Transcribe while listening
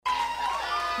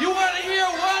You want to hear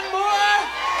one more?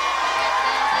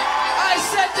 I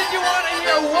said, did you want to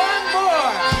hear one more?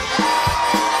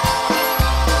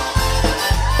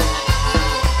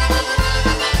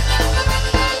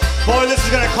 Boy, this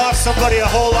is gonna cost somebody a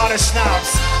whole lot of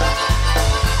schnapps.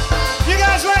 You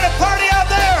guys ready to party out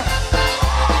there?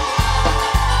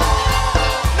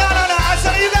 No, I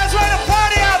said, are you guys ready to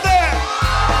party out there?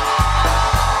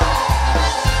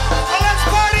 Well, let's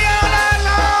party all night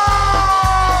long.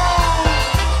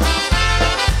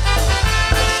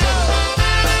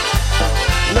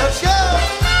 Let's go.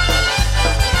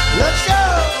 Let's go.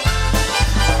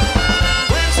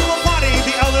 Went to a party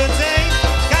the other day.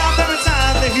 Got there in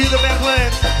time to hear the band play.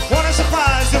 What a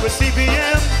surprise, it was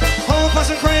CBM. Whole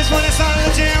person craze when it started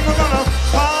the jam. We're gonna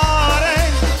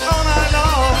party all night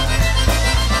long.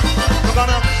 We're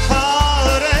gonna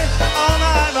party all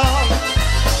night long.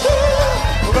 Woo!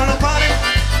 We're gonna party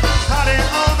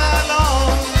all night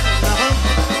long.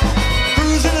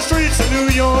 Cruising the streets of New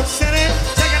York City,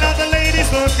 checking out the ladies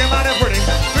looking mighty pretty.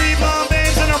 3 blonde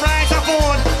babes in a ragtop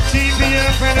Ford,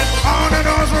 TPM printed on the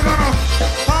doors. We're gonna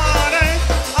party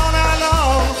all night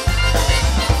long.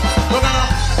 We're gonna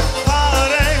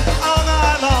party all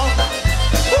night long.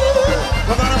 Woo!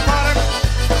 We're gonna party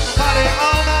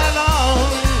all night long.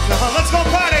 Let's go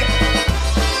party.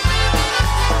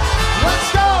 Let's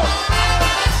go.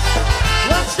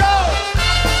 Let's go.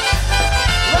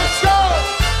 Let's go.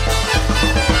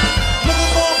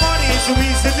 Looking for parties so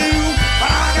easy to do, but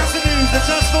I got some news that's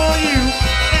just for you.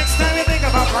 Next time you think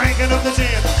about cranking up the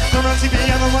jam, turn on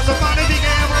TBM and once the party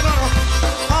began, we're gonna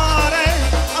party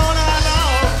all night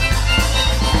long.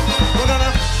 We're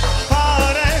gonna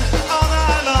party all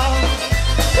night long.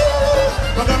 Woo!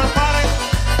 We're gonna party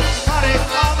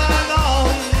all night long.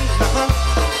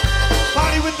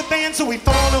 Party with the band so we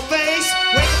fall on our face.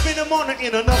 Wake up in the morning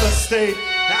in another state.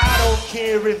 I don't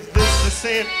care if this is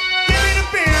sin. Give me the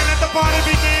beer and let the party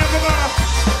begin. We're gonna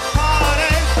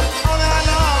party all night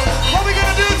long. What we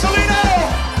gonna do, Toledo?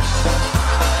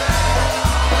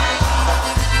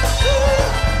 Woo!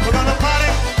 We're gonna party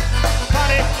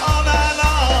all night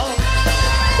long.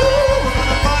 Woo! We're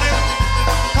gonna party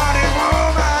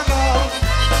all night long.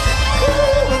 Woo!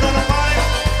 We're gonna party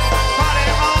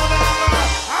all night long.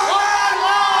 All night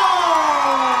long.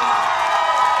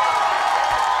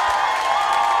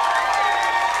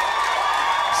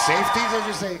 Safety, did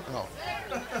you say? Oh.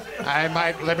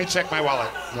 Let me check my wallet.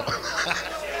 No.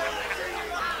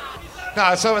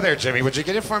 No, it's over there, Jimmy. Would you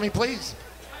get it for me, please?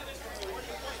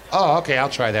 Oh, okay, I'll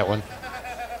try that one.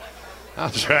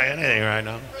 I'll try anything right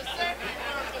now.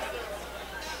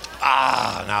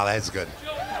 Ah, now that's good.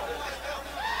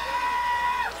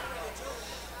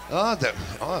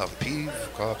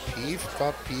 Pivka,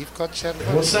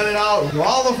 czerwony. We'll send it out to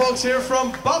all the folks here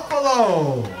from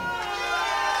Buffalo.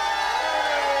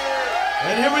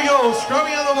 And here we go,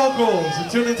 Scrummy on the vocals, a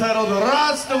tune entitled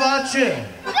Rastovace.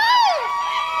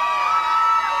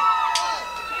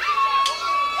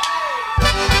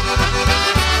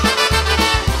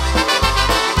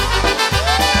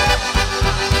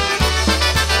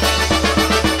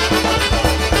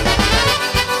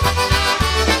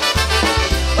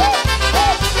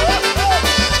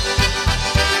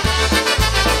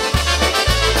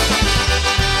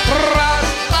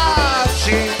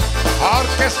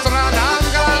 Orkiestra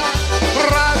nagra,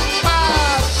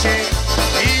 raspacie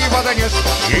I wodę nie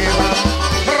śpiewam.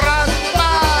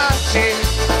 Raspacie,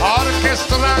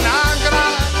 orkiestra nagra,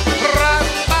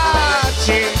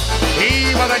 raspacie I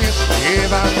wodę nie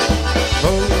śpiewam.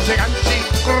 Muzykanci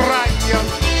grają,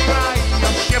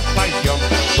 śpiewają.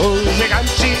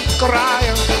 Muzykanci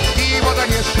grają I wodę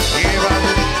nie śpiewam.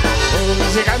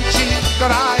 Muzykanci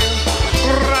grają,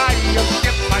 śpiewają.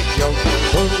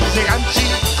 Muzykanci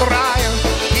grają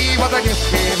I wodę nie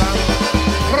śpiewam.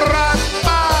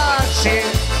 Raspacie,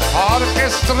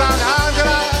 orkiestra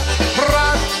nagra.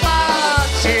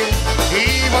 Raspacie I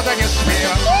wodę nie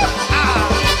śpiewam.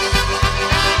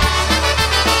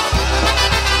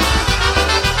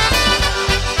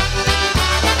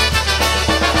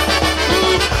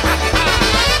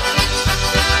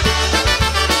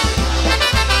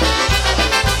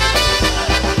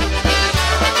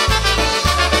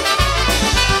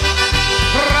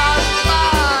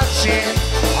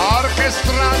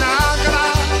 Orkiestra nagra,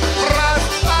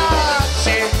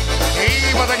 raspacie I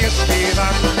wodę nie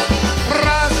śpiewam.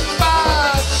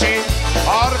 Raspacie,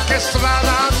 orkiestra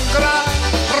nagra,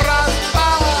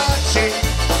 raspacie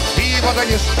I wodę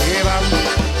nie śpiewam.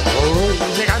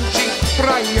 Muzykanci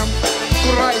grają,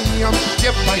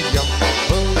 śpiewają.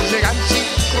 Muzykanci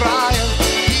grają I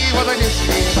wodę nie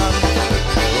śpiewam.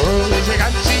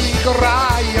 Muzykanci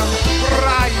grają,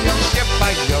 śpiewają.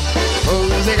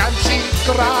 Muzykanci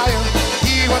krajem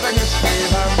i ładnie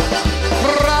śpiewam.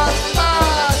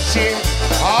 Bracie,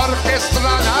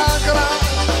 orkiestra nagra,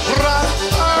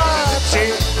 bracie,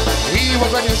 i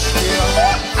ładnie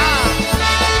śpiewam.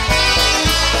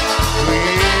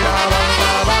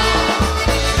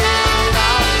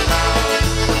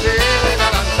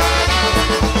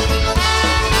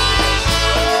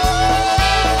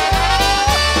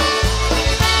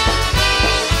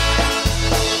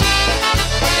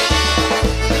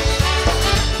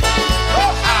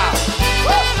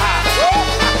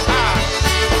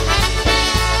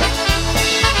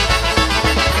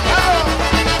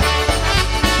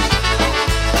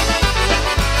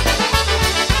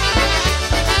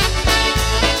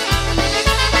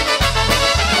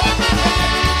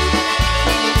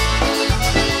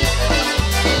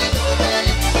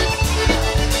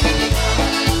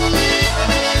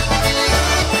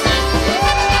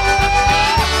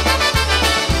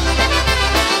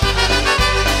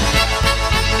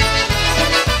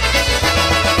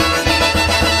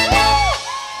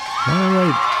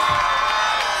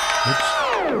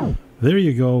 There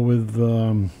you go with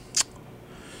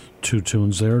two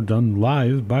tunes there done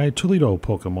live by Toledo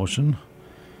Polka Motion.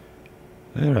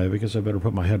 All right, I guess I better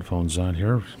put my headphones on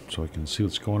here so I can see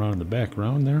what's going on in the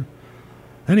background there.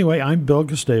 Anyway, I'm Bill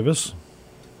Gustavus.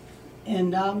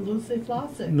 And I'm Lucy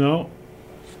Flossick. No.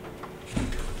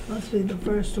 Must be the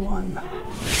first one.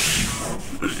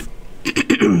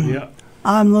 Yeah.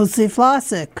 I'm Lucy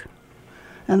Flossick.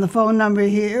 And the phone number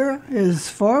here is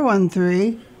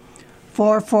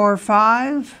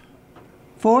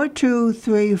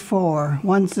 413-445-4234.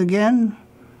 Once again,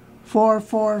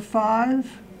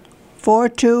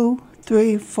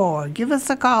 445-4234. Give us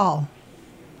a call.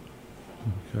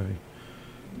 Okay.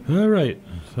 All right.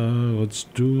 So let's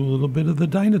do a little bit of the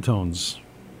Dynatones.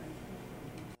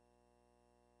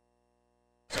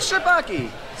 Skrzypaki,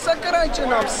 zagrajcie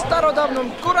nam starodawną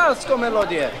góralską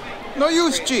melodię. No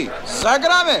już ci,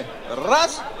 zagramy!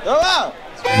 Raz, dwa!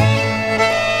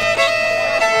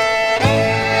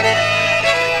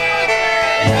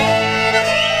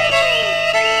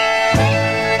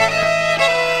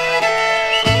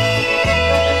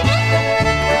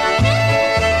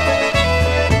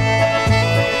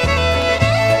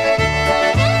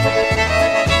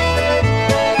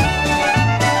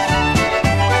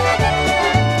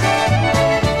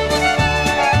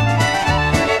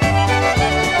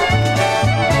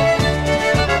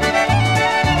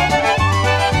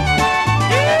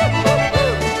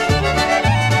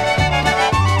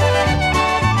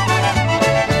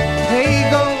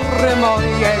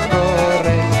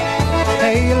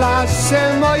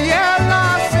 Moje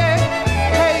lasy,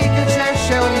 hej, gdzie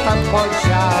się tam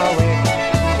podziały?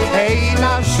 Hej,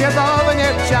 nasze dawne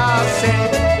czasy,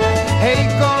 hej,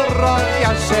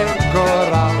 goroja się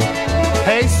góra,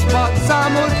 hej, spod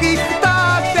samotnych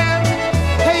tatem,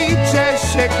 hej,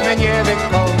 Czesiek mnie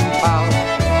wykąpał,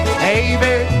 hej,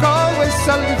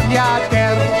 wykołysał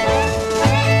wiatr.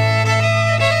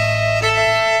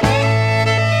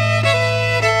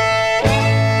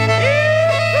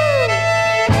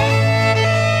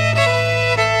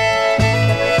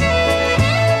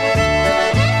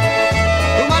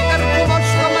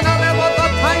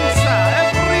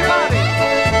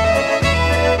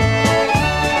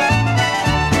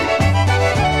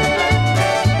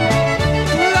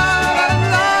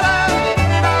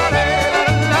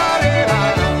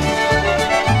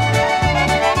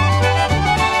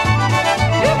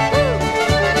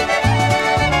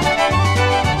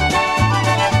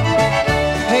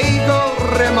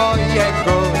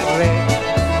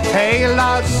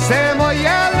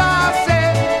 Moje lasy,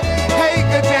 hej,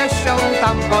 gdzie się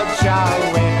tam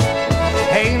podziały?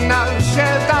 Hej, nasze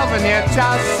dawne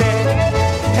czasy,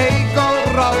 hej,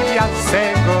 goroja się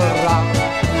góra,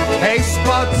 hej,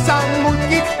 spod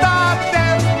samotnych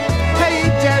tatem, hej,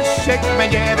 Czesiek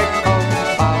mnie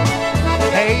wykąpał,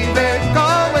 hej,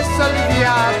 wykołysał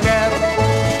wiatr.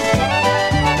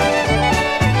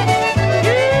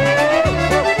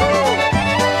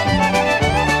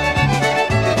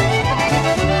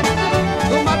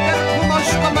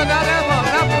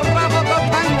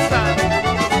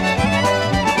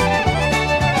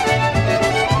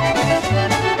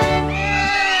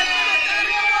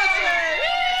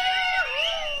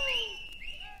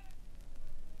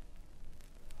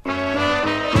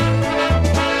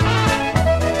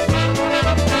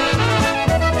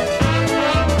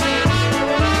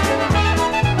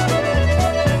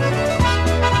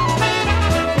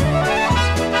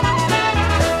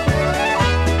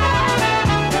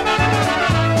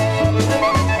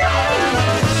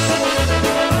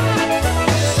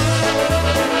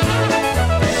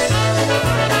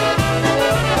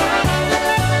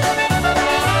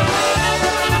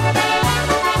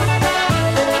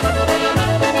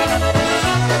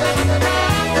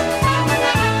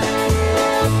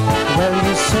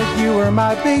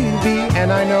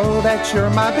 I know that you're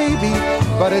my baby,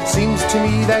 but it seems to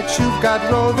me that you've got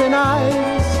roving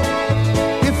eyes.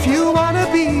 If you wanna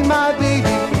be my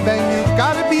baby, then you've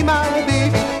gotta be my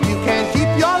baby. You can't keep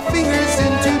your fingers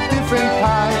in two different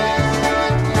pies.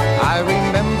 I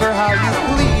remember how you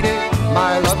pleaded,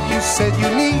 my love, you said you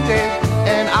needed,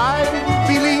 and I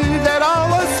believed that all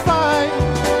was fine.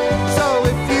 So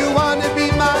if you wanna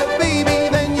be my baby,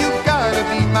 then you've gotta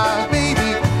be my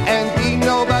baby, and be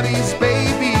nobody's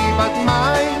baby but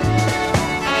mine.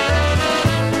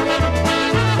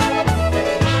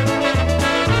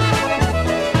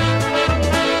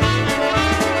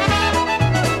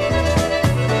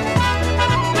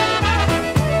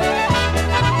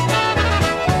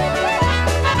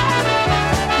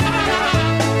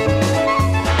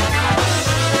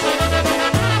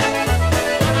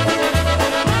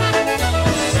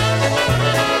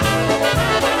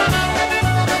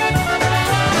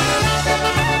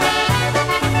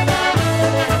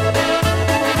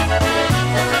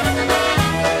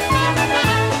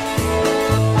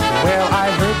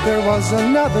 There was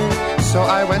another, so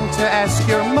I went to ask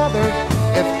your mother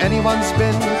if anyone's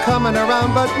been coming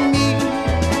around but me.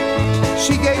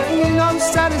 She gave me no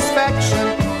satisfaction,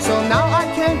 so now I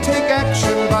can't take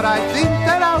action, but I think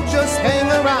that I'll just hang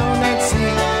around and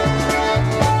see.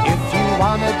 If you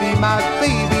wanna be my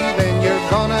baby, then you're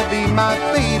gonna be my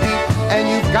baby, and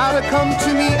you've gotta come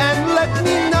to me and let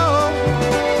me know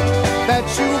that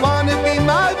you wanna be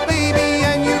my baby,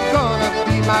 and you're gonna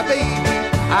be my baby.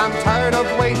 I'm tired of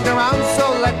waiting around, so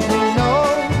let me know.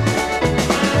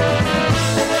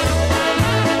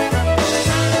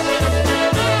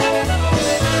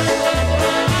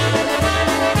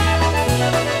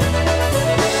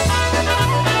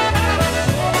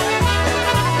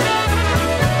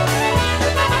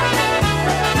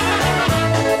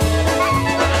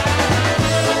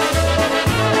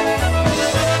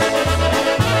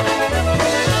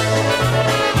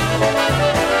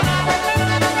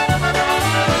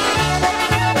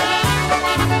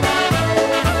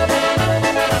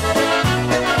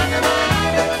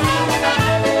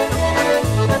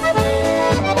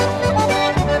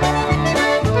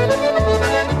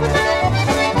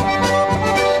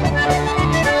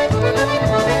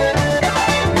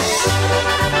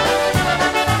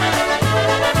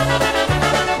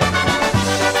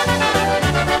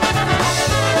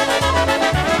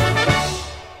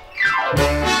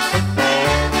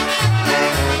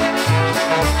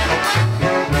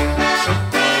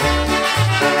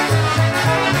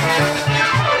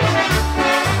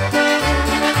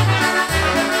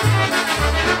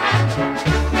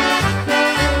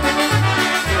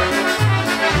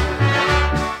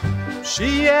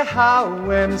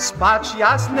 Przyjechałem spać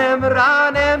jasnym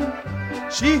ranem,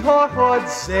 cicho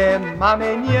chodzę,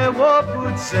 mamę nie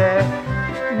obudzę.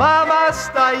 Mama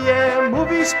staje,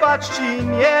 mówi spać ci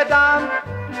nie dam,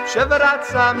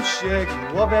 przewracam się,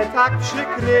 głowę tak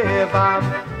przykrywam.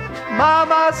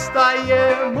 Mama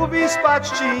staje, mówi spać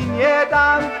ci nie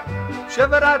dam,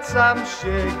 przewracam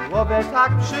się, głowę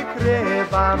tak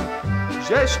przykrywam.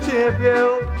 Żeś ty był,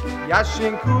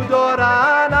 Jasieńku, do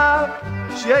rana,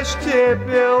 gdzieś ty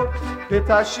był,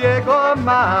 pyta się go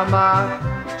mama.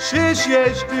 Czyś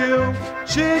jeździł,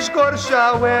 czyś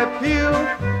gorszałe pił,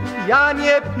 ja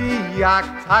nie pijak,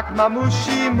 tak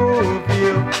mamusi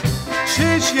mówił.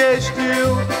 Czyś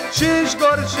jeździł, czyś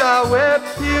gorszałe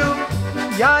pił,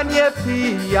 ja nie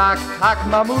pijak, tak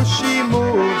mamusi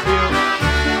mówił.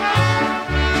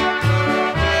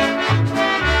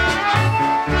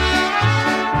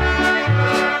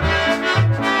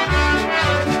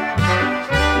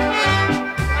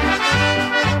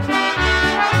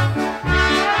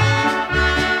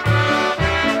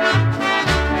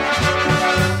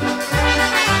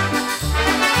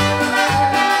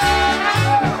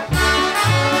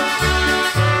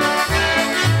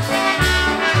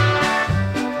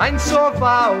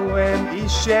 Tańcowałem i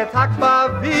się tak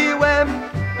bawiłem,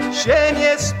 się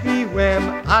nie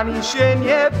spiłem, ani się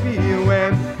nie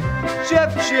piłem.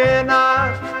 Dziewczyna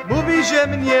mówi, że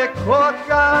mnie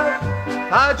kocha,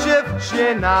 ta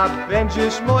dziewczyna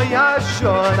będziesz moja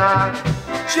żona.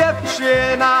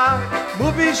 Dziewczyna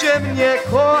mówi, że mnie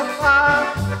kocha,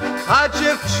 ta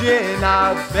dziewczyna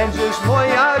będziesz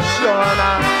moja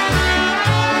żona.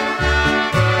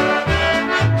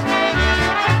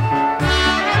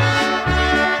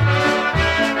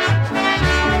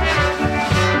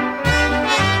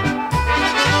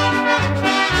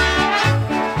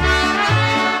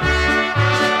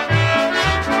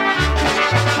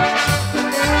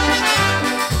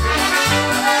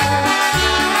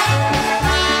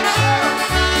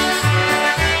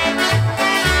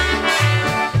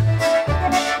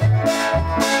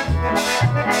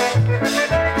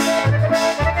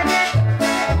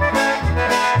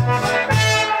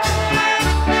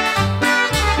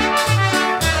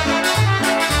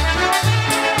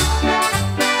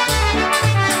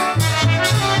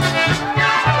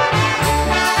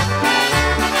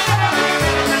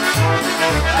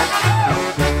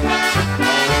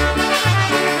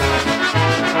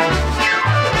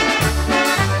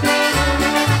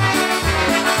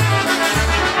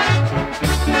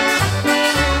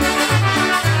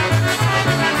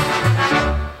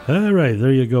 All right,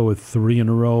 there you go with 3 in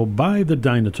a row by the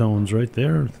Dynatones right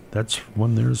there. That's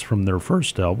one there's from their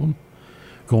first album.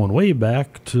 Going way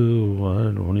back to, I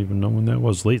don't even know when that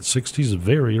was, late 60s,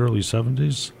 very early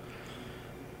 70s.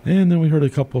 And then we heard a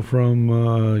couple from,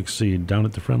 let's see, Down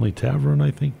at the Friendly Tavern,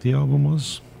 I think the album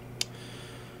was.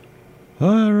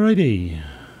 All righty.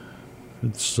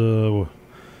 It's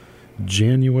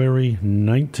January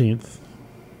 19th,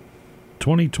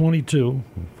 2022,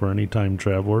 for any time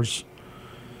travelers.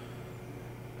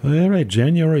 All right,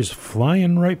 January's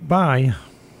flying right by.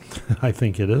 I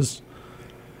think it is.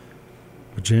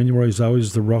 But January's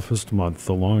always the roughest month.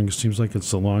 The longest, seems like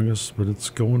it's the longest, but it's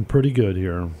going pretty good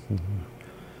here.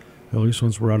 At least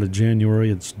once we're out of January,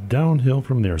 it's downhill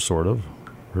from there, sort of.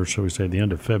 Or shall we say the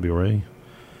end of February.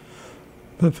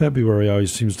 But February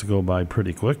always seems to go by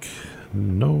pretty quick.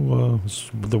 No,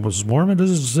 as warm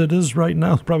as it is right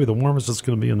now, it's probably the warmest it's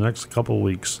going to be in the next couple of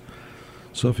weeks.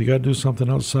 So if you got to do something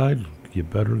outside, you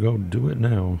better go do it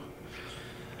now.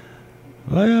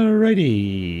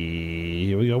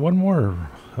 Alrighty, we got one more.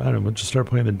 I don't know, we'll just start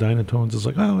playing the Dynatones. It's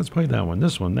like, oh, let's play that one,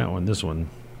 this one, that one, this one.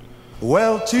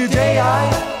 Well, today I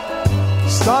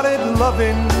started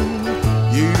loving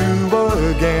you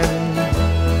again.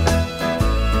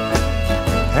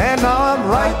 And now I'm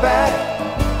right back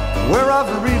where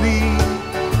I've really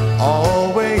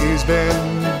always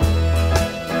been.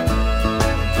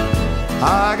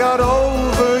 I got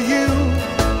over you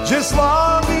just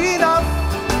long enough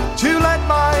to let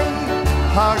my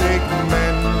heartache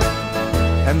mend.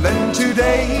 And then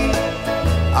today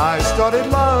I started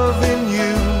loving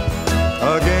you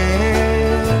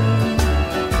again.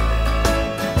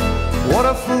 What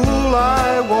a fool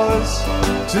I was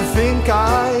to think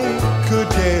I could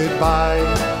get by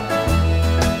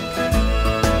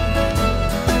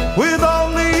with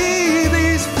only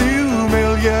these few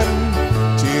million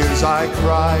tears I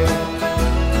cried.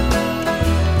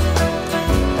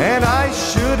 And I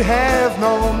should have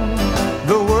known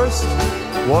the worst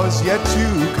was yet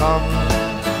to come,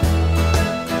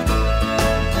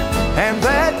 and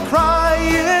that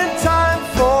crying time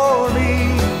for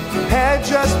me had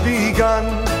just begun.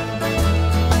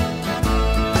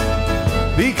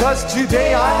 Because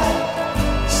today I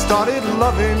started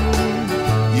loving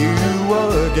you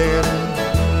again.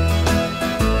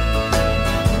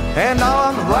 And now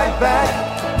I'm right back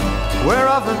where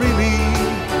I've really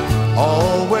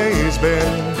always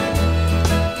been.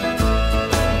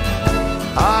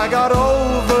 I got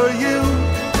over you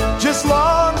just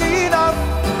long enough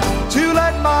to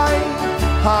let my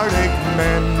heartache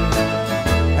mend.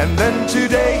 And then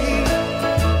today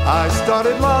I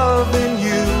started loving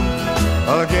you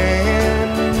again.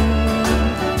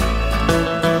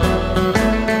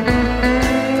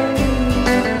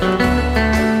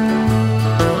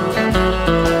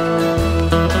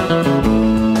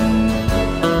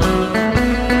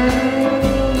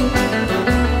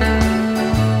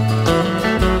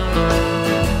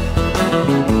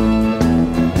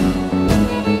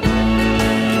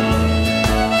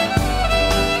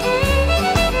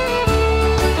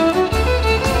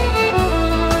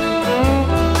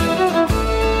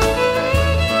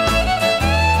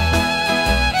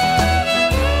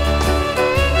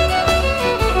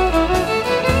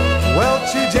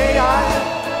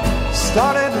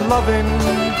 Started loving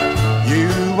you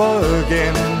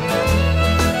again.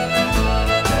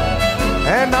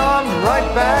 And now I'm right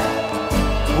back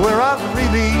where I've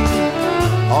really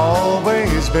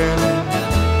always been.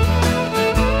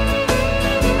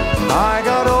 I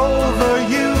got over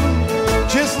you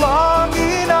just long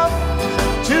enough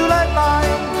to let my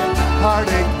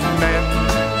heartache mend.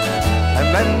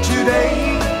 And then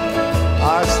today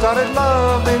I started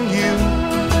loving you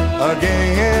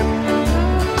again.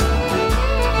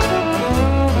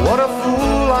 What a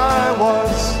fool I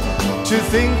was to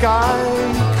think I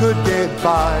could get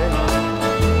by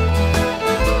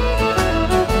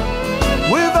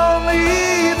with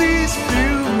only these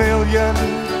few million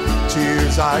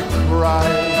tears I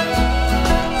cried.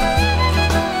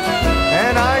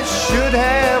 And I should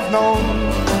have known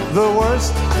the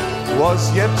worst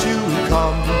was yet to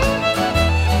come,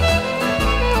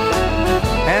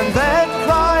 and that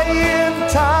crying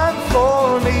time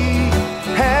for me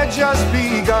had just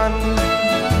begun.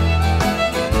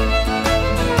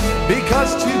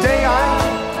 Because today I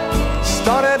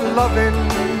started loving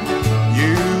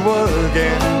you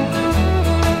again.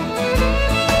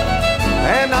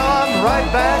 And now I'm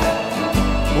right back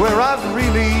where I've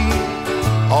really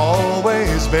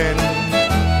always been.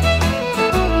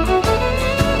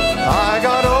 I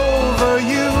got over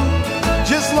you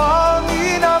just long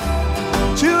enough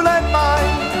to let my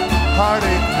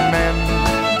heartache mend.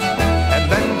 And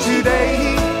then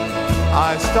today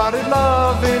started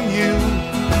loving you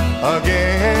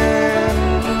again.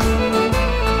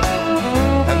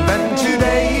 And then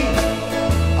today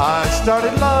I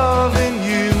started loving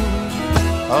you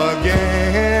again.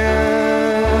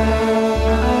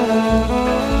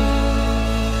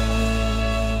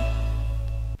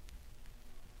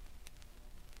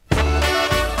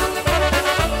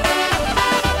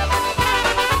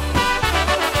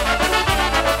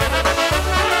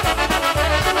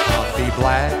 Coffee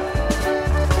black,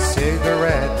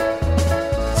 cigarette,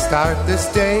 start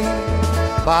this day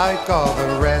like all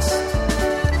the rest.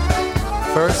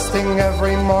 First thing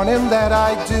every morning that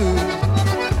I do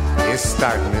is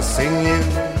start missing you.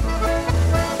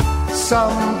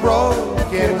 Some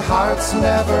broken hearts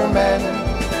never mend,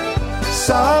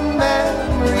 some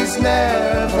memories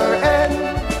never end,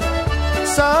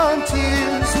 some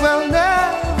tears will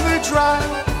never dry,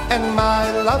 and my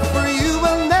love for you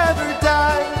will never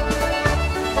die.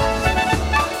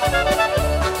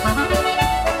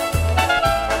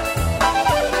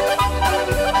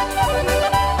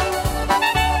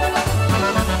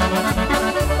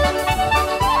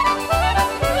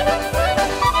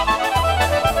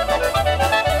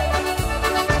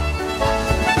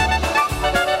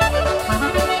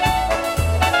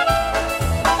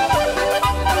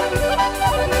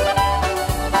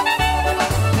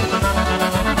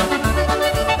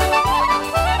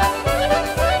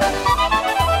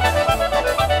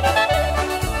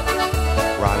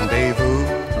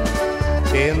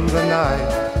 In the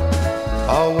night,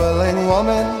 a willing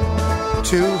woman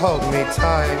to hold me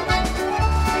tight,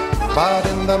 but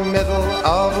in the middle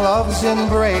of love's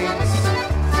embrace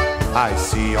I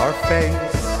see your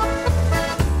face.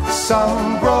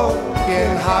 Some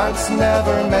broken hearts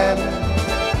never mend,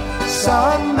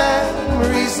 some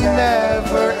memories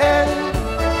never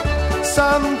end,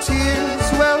 some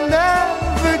tears will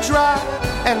never dry,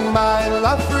 and my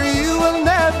love for you will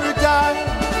never die.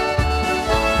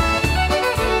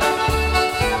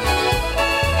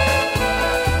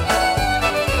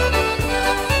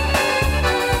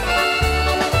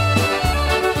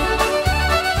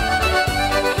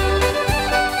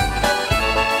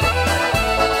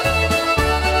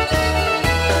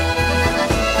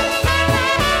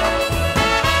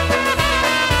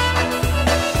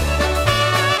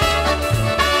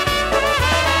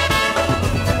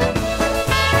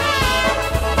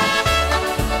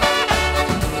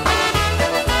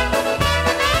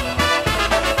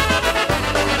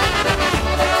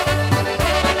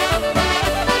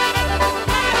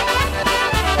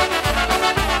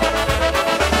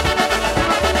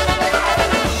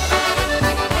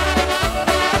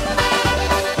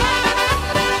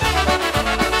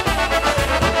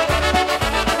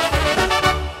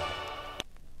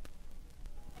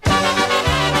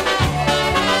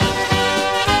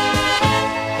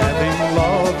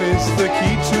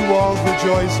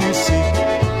 Joys you seek,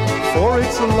 for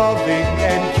it's loving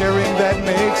and caring that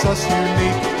makes us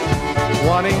unique,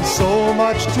 wanting so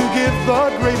much to give the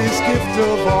greatest gift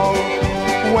of all.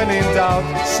 When in doubt,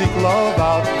 seek love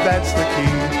out, that's the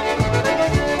key.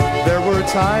 There were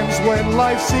times when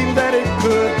life seemed that it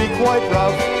could be quite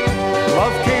rough.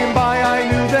 Love came by, I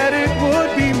knew that it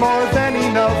would be more than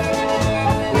enough.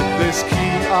 With this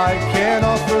key I can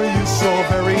offer you so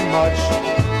very much,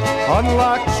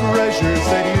 unlocked treasures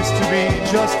that used to be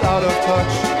just out of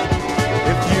touch.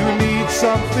 If you need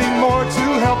something more to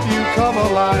help you come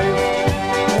alive,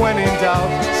 when in doubt,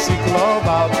 seek love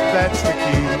out, that's the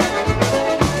key.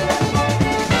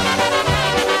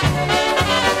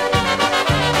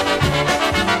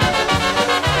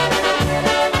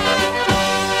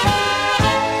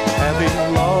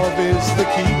 Having love is the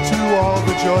key to all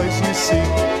the joys you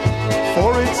seek,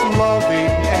 for it's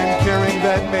loving and caring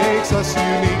that makes us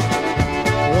unique,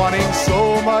 wanting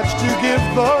so much to give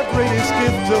the greatest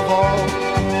gift of all.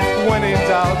 When in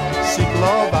doubt, seek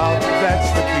love out, that's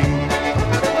the key.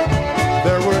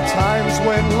 There were times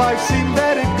when life seemed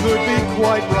that it could be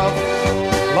quite rough.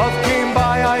 Love came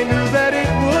by, I knew that it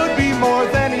would be more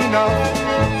than enough.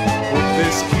 With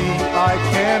this key I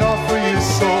can offer you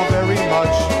so very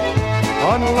much,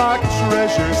 unlocked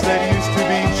treasures that used to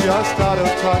be just out of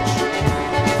touch.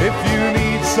 If you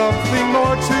need something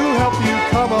more to help you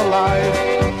come alive,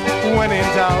 when in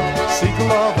doubt, seek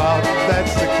love out,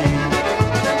 that's the key.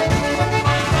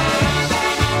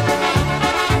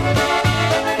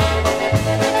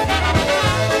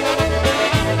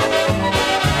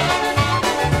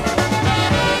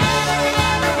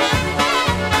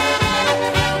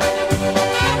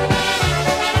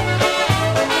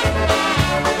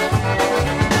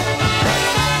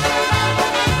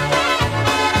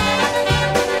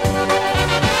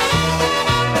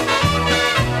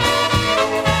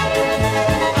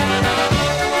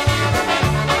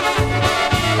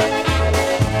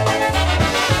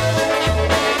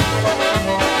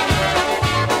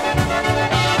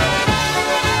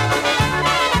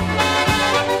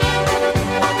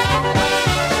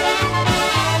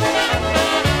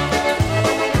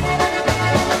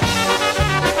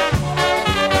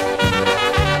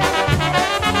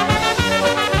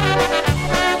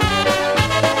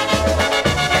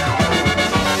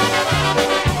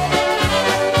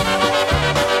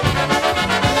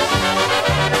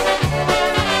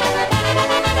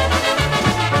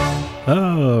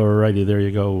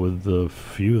 the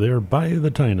few there by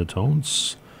the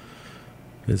Tinatones.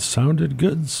 It sounded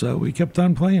good, so we kept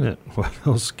on playing it. What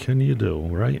else can you do,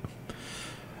 right?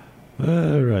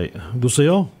 All right.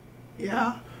 Lucille?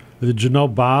 Yeah? Did you know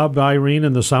Bob, Irene,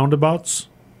 and the Soundabouts?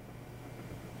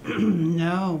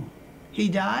 No. He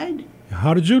died?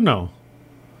 How did you know?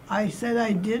 I said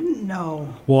I didn't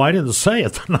know. Well, I didn't say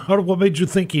it. What made you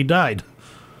think he died?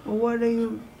 Well, what are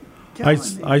you telling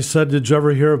me? I said, did you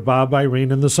ever hear of Bob,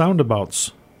 Irene, and the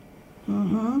Soundabouts?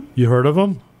 Mm-hmm. You heard of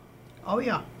them? Oh,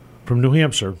 yeah. From New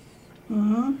Hampshire.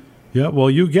 Mm-hmm. Yeah, well,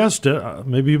 you guessed it.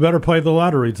 Maybe you better play the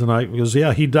lottery tonight because,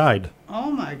 yeah, he died.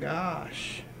 Oh, my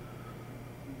gosh.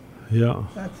 Yeah.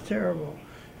 That's terrible.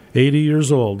 80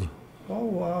 years old. Oh,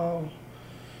 wow.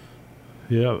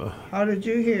 Yeah. How did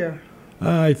you hear?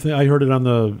 I heard it on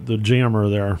the jammer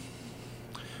there.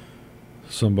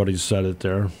 Somebody said it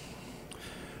there.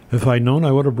 If I'd known,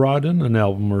 I would have brought in an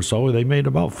album or so. They made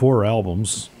about 4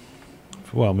 albums.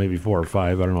 Well, maybe 4 or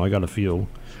 5. I don't know. I got a few.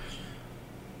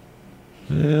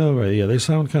 Yeah, they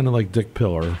sound kind of like Dick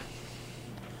Pillar.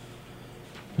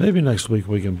 Maybe next week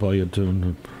we can play a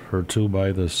tune or two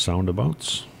by the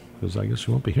Soundabouts, because I guess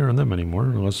you won't be hearing them anymore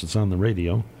unless it's on the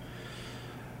radio.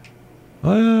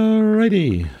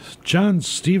 Alrighty, John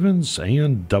Stevens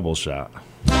and Double Shot.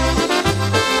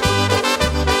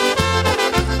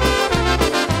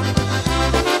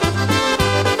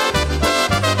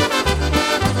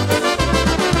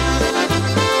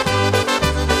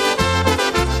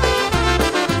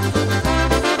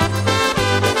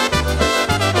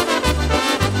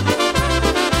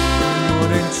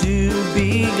 Wouldn't you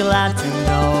be glad to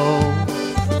know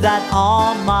that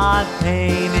all my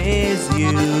pain is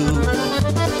you?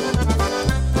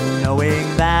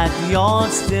 Knowing that you're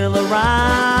still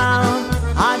around,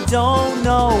 I don't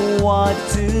know what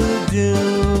to do.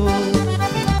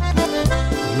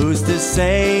 Who's to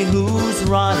say who's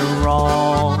right or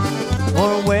wrong,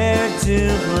 or where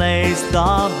to place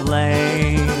the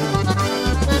blame?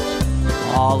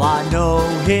 All I know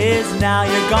is now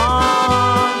you're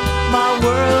gone, my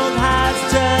world has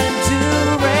turned to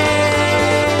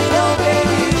rain. Oh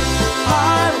baby,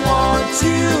 I want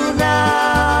you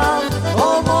now,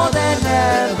 oh more than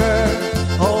ever.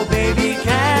 Oh baby,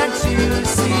 can't you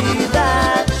see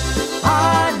that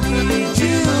I need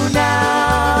you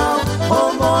now,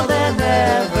 oh more than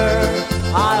ever.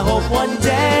 I hope one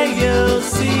day you'll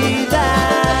see that.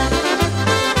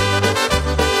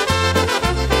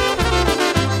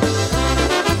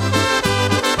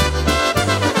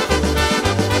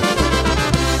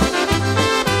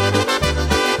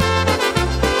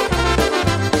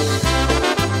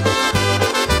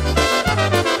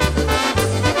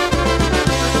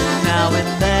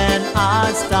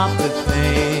 I stop to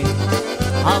think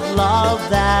of love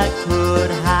that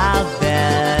could have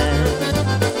been,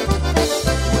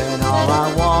 when all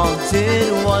I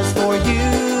wanted was for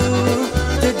you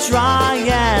to try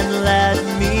and let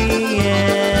me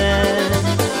in.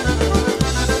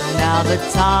 Now the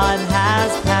time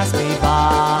has passed me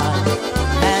by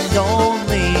and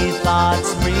only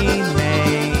thoughts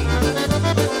remain,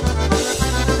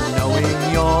 knowing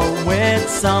you're with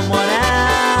someone else.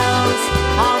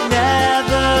 I'll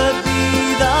never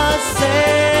be the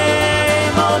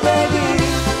same. Oh baby,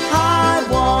 I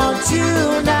want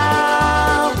you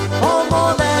now, oh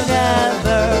more than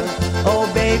ever.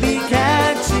 Oh baby,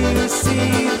 can't you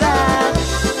see that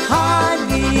I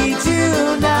need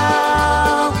you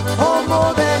now, oh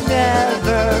more than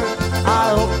ever.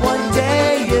 I hope one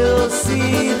day you'll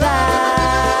see that.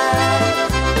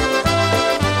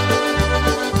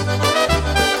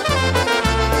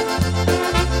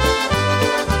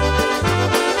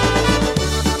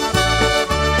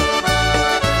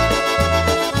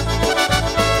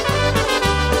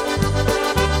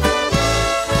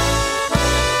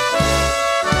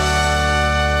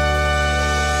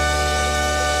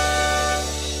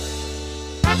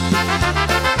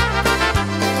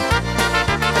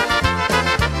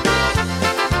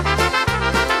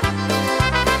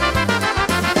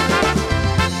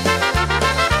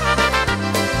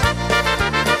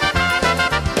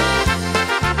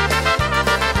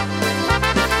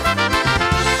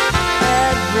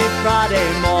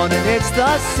 It's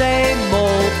the same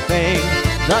old thing.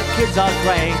 The kids are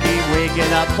cranky,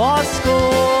 waking up for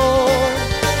school.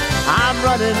 I'm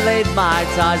running late, my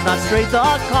tie's not straight, the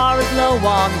car is low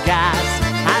on gas,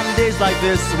 and days like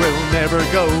this will never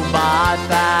go by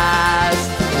fast.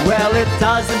 Well, it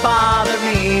doesn't bother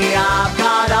me, I've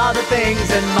got other things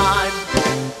in mind.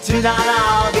 Tonight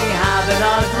I'll be having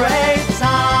a great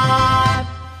time.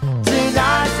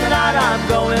 Tonight I'm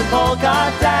going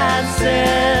polka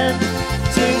dancing.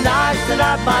 Tonight Tonight's the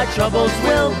night my troubles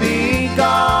will be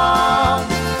gone.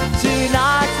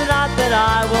 Tonight's the night that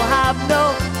I will have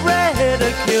no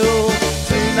ridicule.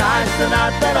 Tonight's the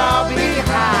night that I'll be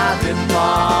having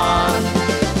fun.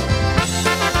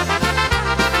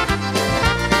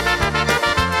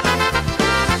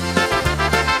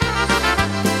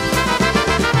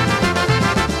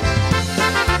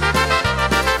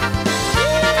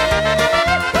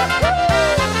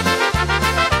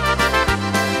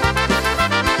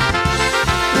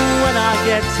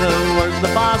 Get to work,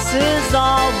 the boss is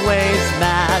always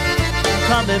mad.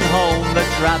 Coming home, the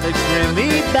traffic's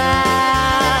really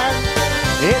bad.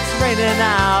 It's raining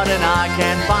out and I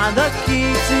can't find the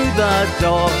key to the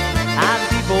door. And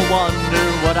people wonder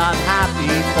what I'm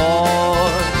happy for.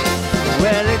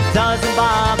 Well, it doesn't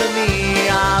bother me,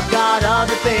 I've got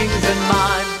other things in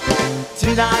mind.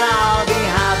 Tonight I'll be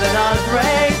having a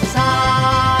great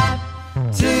time.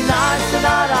 Tonight's the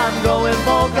night I'm going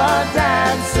polka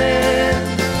dancing.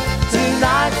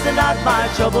 Tonight's the night my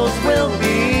troubles will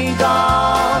be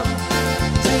gone.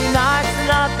 Tonight's the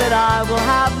night that I will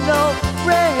have no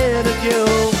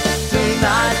ridicule.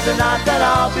 Tonight's the night that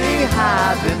I'll be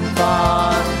having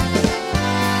fun.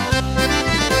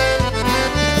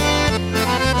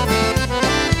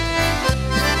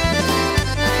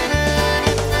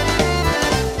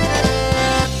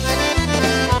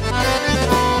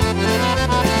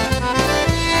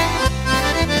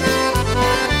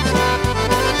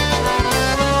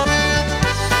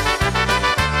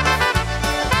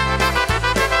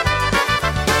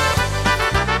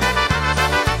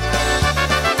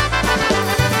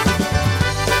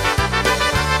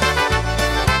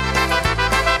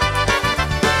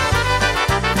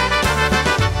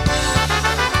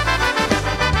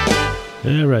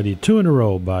 Alrighty, 2 in a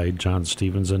row by John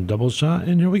Stevens and Double Shot,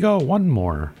 and here we go, one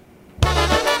more.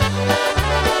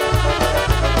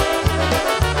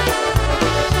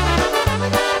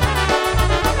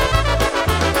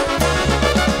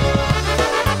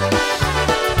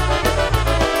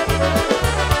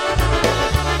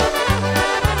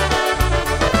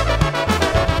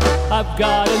 I've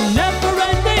got a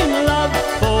never-ending love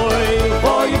for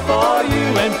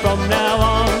you, and from now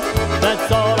on,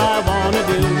 that's all I want to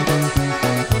do.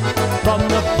 From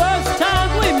the first time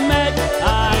we met,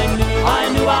 I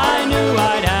knew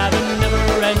I'd have a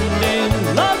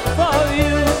never-ending love for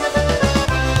you.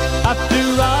 After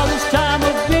all this time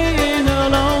of being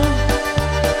alone,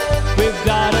 we've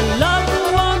got to love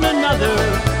one another,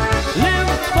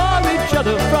 live for each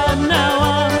other from now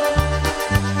on.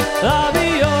 I'll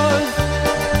be yours,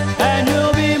 and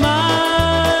you'll be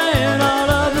mine all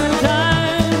of the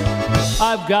time.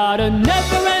 I've got a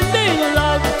never-ending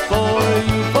love for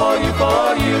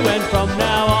you, and from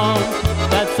now on,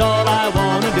 that's all I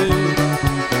want to do.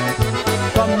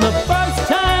 From the first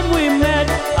time we met,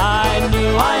 I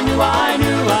knew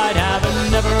I'd have a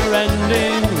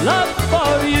never-ending love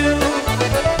for you.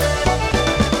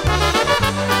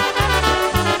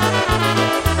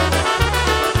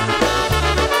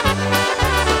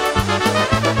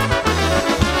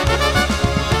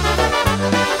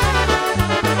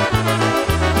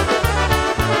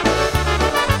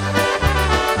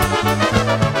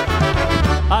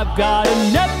 I've got a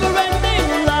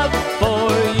never-ending love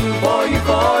for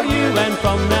you, and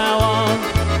from now on,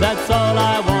 that's all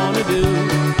I want to do.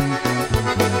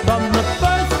 From the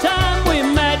first time we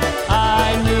met,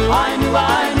 I knew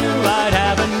I'd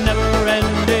have a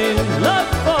never-ending love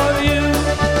for you.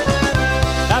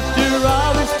 After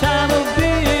all this time of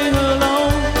being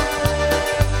alone,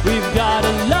 we've got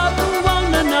to love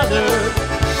one another,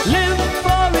 live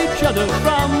for each other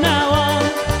from now on.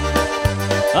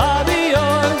 I'll be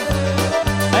yours,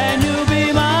 and you'll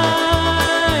be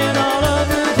mine all of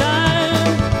the time.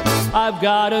 I've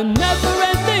got a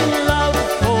never-ending love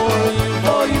for you,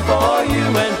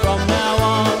 and from now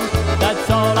on, that's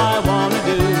all I want to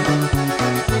do.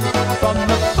 From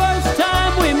the first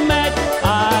time we met,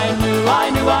 I knew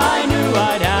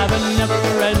I'd have a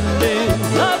never-ending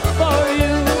love for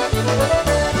you.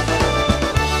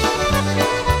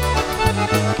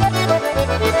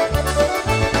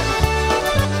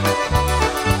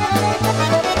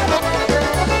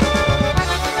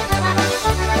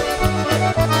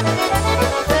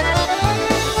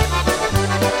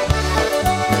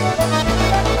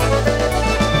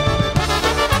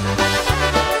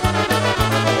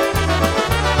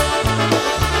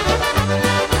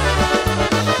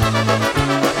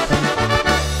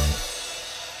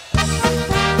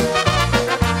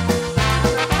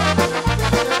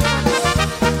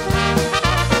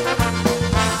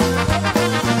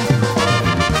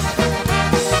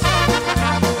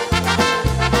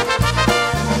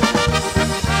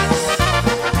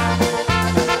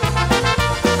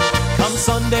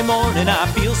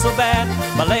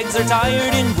 My legs are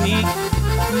tired and weak.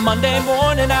 Monday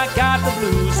morning I got the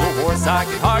blues, so hoarse I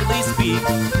could hardly speak.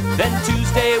 Then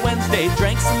Tuesday, Wednesday,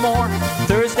 drank some more.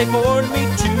 Thursday bored me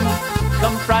too.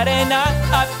 Come Friday night,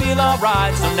 I feel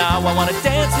alright, so now I wanna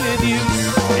dance with you.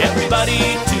 Everybody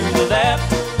to the left,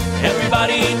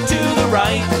 everybody to the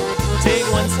right. Take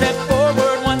one step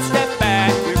forward, one step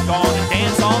back. We're gonna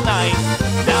dance all night.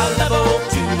 Now level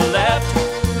to the left,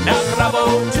 now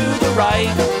bravo to the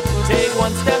right. Take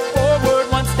one step forward,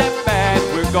 one step back.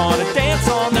 We're gonna dance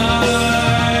all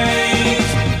night.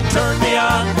 Turn me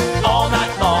on all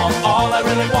night long. All I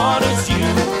really want is you.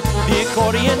 The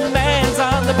accordion man's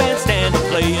on the bandstand to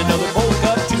play another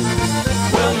polka too.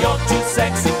 Well, you're too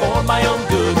sexy for my own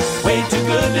good, way too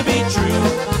good to be true.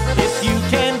 If you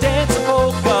can dance a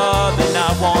polka, then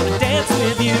I wanna dance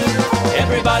with you.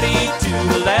 Everybody to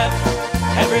the left,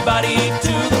 everybody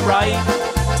to the right.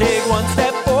 Take one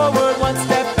step forward, one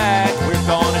step back. We're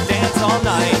gonna dance all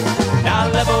night. Now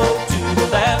level to the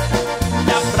left,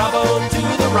 now bravo to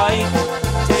the right.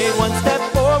 Take one step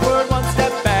forward, one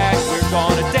step back. We're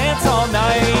gonna dance all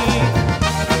night.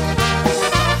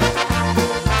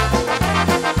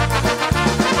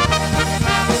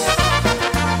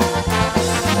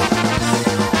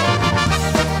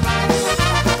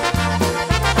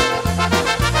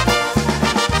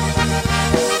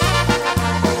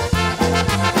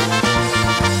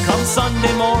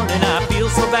 Sunday morning I feel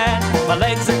so bad, my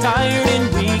legs are tired and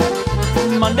weak.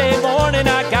 Monday morning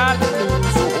I got the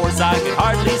blues, so hoarse I could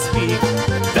hardly speak.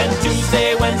 Then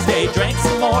Tuesday, Wednesday, drank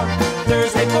some more.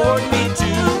 Thursday bored me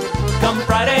too. Come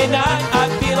Friday night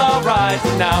I feel alright,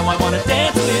 so now I wanna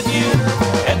dance with you.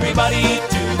 Everybody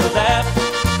to the left,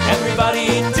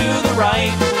 everybody to the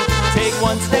right. Take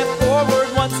one step forward,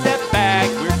 one step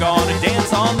back. We're gonna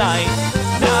dance all night.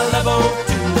 Now level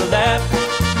to the left,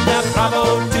 now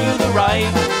bravo to the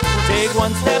right. Take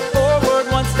one step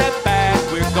forward, one step back.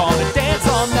 We're gonna dance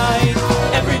all night.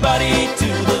 Everybody to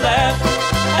the left,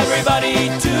 everybody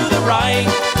to the right.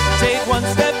 Take one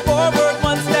step forward,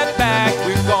 one step back.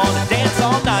 We're gonna dance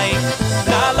all night.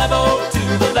 Now level to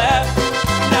the left,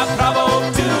 now bravo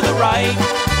to the right.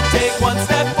 Take one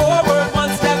step forward,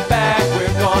 one step back.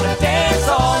 We're gonna dance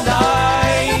all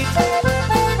night.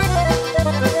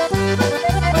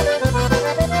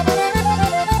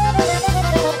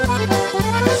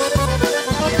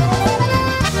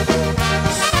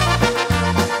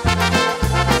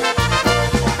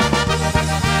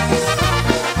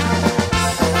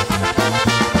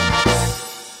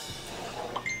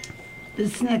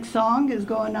 This next song is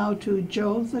going out to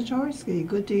Joe Zatorsky.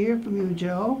 Good to hear from you,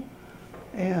 Joe.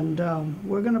 And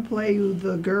we're going to play you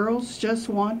The Girls Just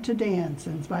Want to Dance,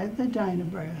 and it's by the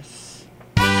Dynabrass.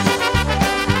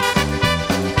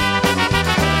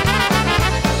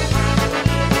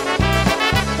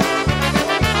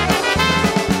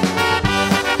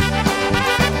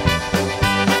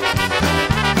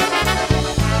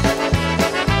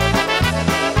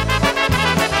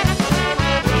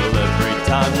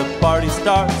 Party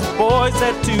starts, the boys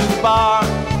head to the bar,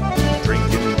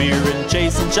 drinking beer and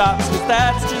chasing shots, cause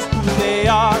that's just who they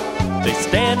are. They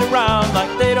stand around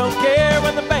like they don't care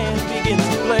when the band begins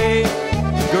to play.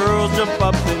 The girls jump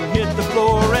up and hit the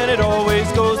floor, and it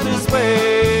always goes this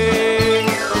way.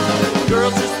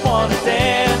 Girls just wanna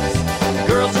dance,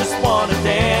 girls just wanna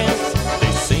dance.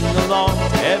 They sing along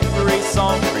to every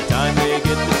song every time they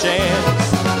get the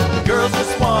chance. The girls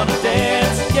just wanna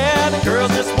dance, yeah, the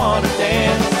girls just wanna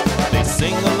dance. They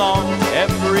sing along to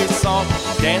every song,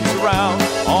 dance around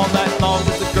all night long,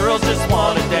 cause the girls just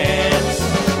wanna dance.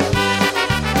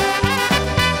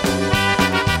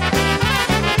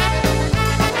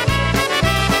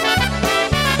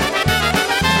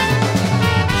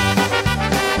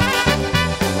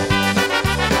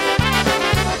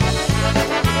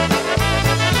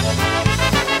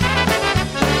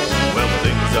 Well,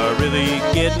 things are really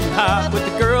getting hot with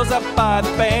the girls up by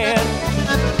the band.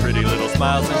 Pretty little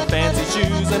smiles and fancy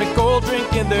shoes and a cold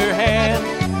drink in their hand.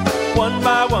 One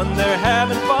by one they're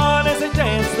having fun as they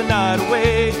dance the night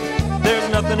away. There's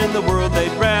nothing in the world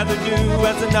they'd rather do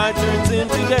as the night turns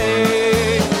into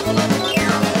day.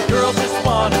 Girls just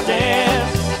wanna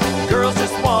dance, girls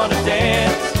just wanna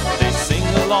dance. They sing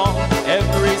along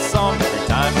every song every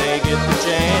time they get the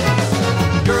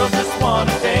chance. Girls just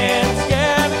wanna dance,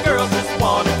 yeah, the girls just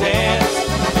wanna dance.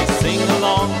 They sing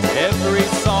along every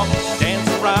song, dance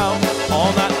around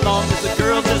all night long, cause the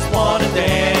girls just wanna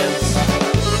dance.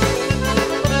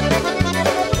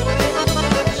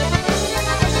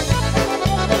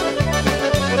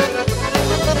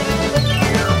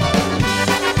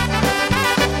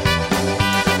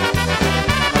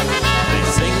 They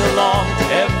sing along to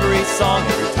every song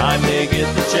every time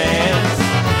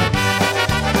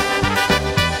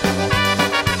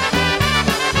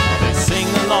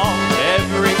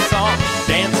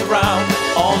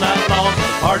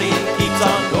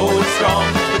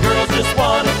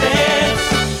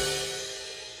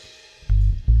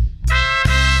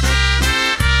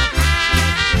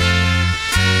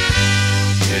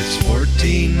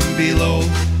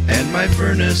and my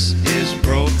furnace is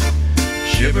broke.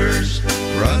 Shivers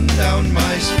run down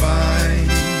my spine.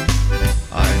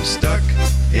 I'm stuck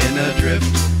in a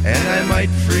drift and I might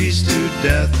freeze to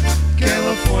death.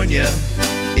 California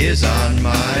is on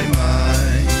my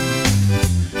mind.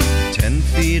 10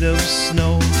 feet of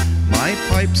snow, my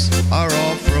pipes are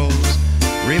all froze.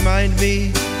 Remind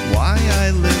me why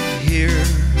I live here.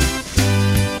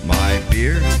 My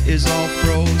beer is all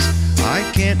froze, I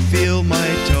can't feel my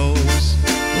toes.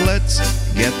 Let's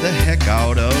get the heck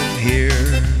out of here.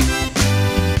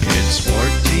 It's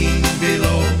 14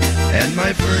 below and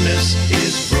my furnace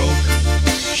is broke.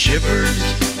 Shivers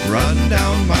run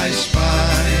down my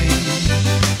spine.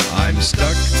 I'm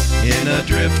stuck in a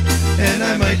drift and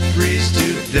I might freeze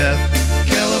to death.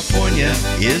 California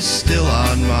is still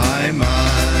on my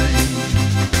mind.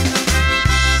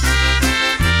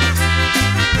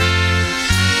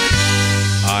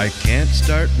 I can't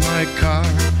start my car,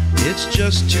 it's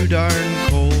just too darn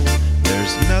cold.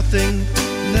 There's nothing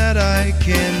that I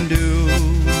can do.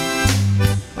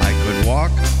 I could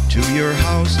walk to your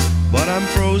house, but I'm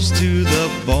froze to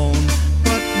the bone.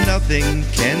 But nothing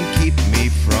can keep me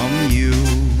from you.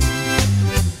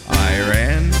 I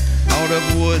ran out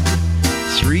of wood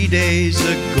 3 days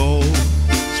ago.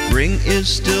 Spring is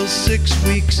still 6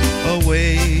 weeks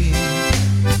away.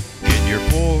 In your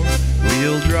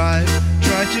four-wheel drive,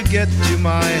 try to get to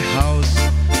my house.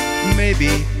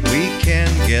 Maybe we can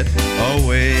get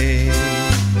away.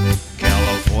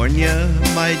 California,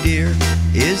 my dear,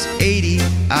 is 80,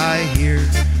 I hear.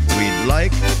 We'd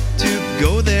like to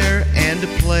go there and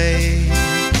play.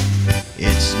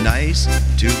 It's nice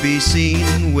to be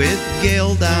seen with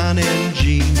Gail, Don, and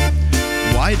Jean.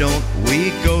 Why don't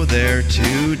we go there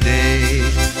today?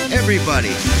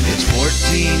 Everybody, it's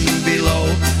 14 below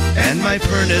and my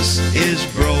furnace is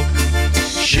broke.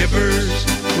 Shivers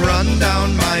run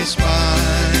down my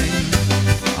spine.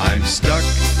 I'm stuck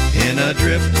in a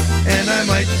drift and I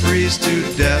might freeze to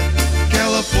death.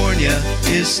 California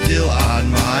is still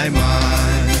on my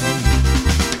mind.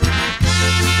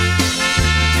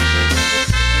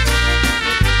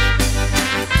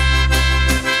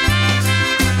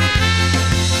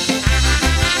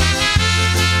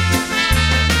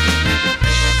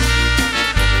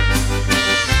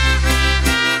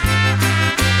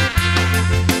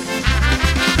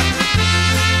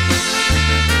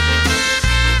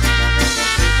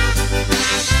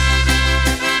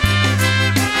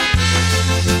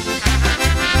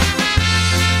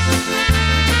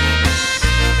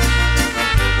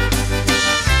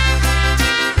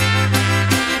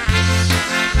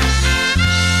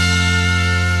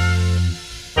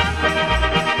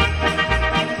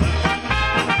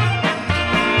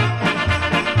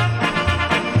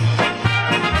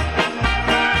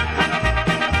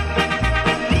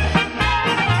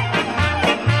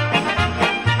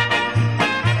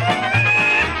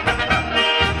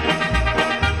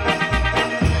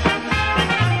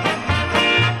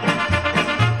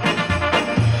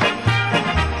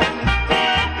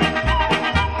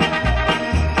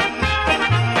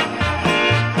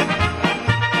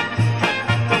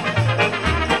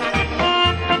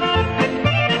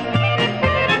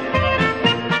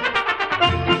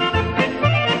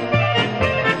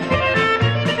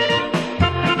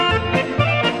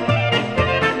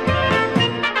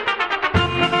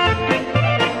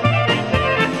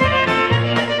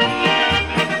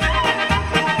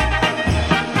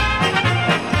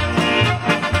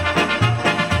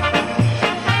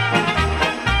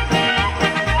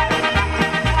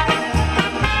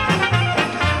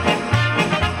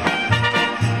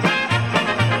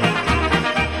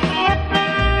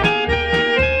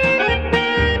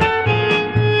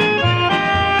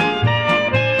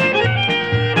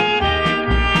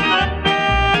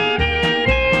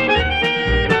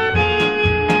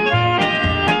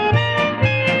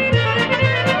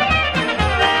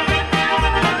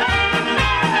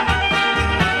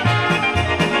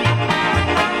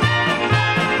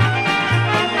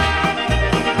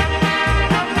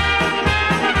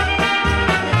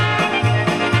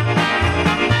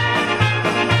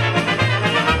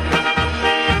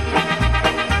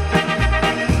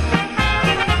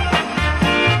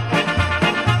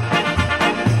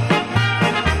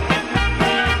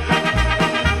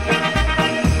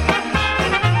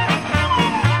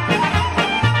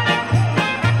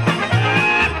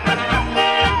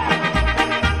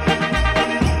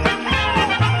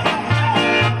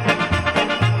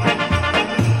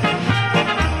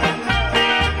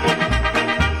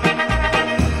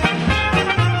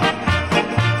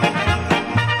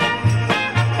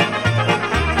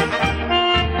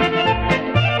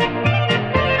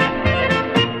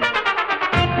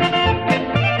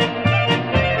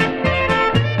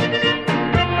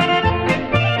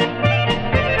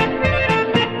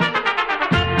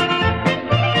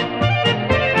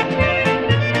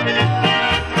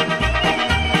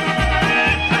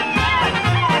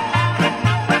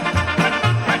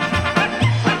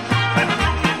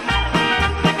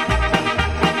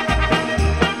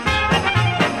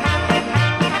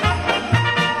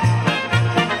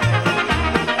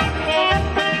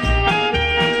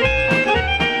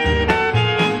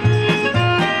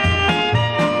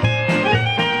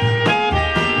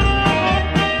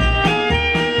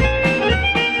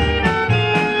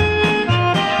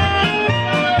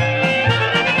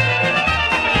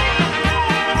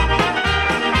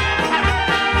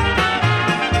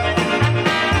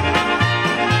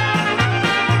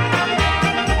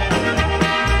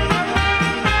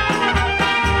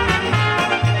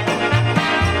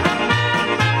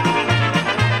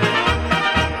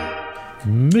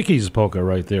 Vicky's Polka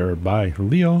right there by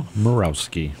Leo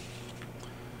Murawski.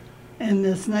 And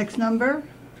this next number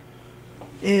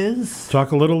is... Talk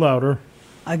a little louder.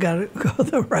 I got to go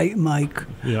the right mic.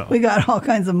 Yeah. We got all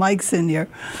kinds of mics in here.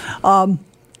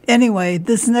 Anyway,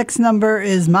 this next number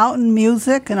is Mountain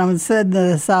Music, and I'm going to send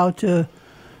this out to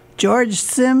George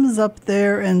Sims up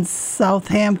there in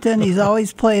Southampton. He's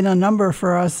always playing a number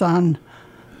for us on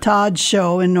Todd's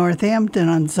show in Northampton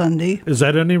on Sunday. Is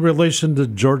that any relation to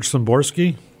George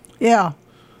Simborski? Yeah.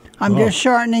 I'm just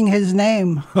shortening his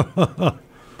name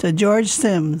to George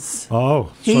Sims.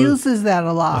 Oh. He uses that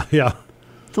a lot. Yeah.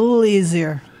 It's a little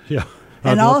easier. Yeah.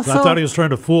 And I thought he was trying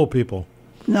to fool people.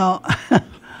 No.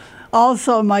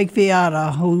 Also, Mike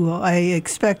Viata, who I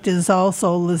expect is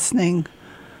also listening.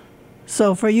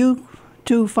 So for you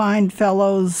two fine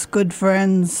fellows, good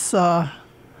friends,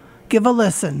 give a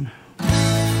listen.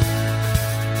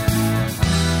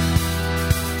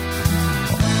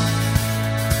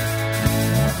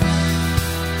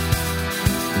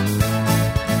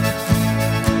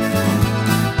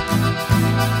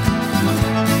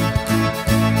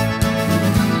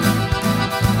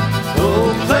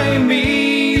 Oh, play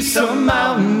me some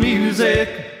mountain music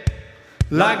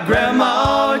like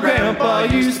Grandma and Grandpa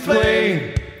used to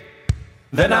play.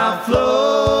 Then I'll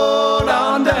float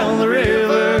on down the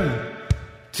river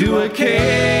to a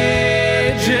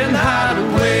Cajun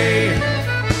hideaway.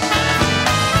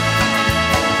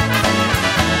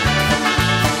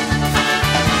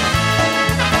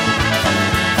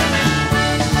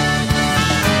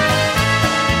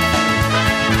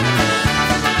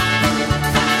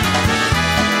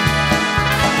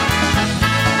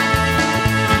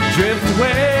 Drift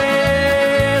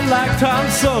away like Tom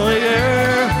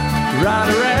Sawyer, ride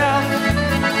around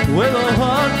with a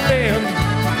hunt band,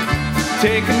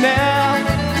 take a nap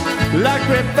like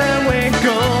Rip Van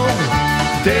Winkle,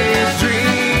 days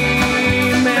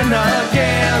dreaming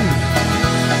again.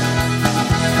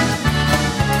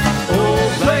 Oh,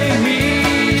 play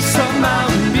me some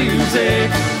mountain music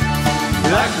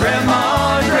like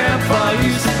Grandma and Grandpa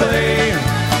used to play.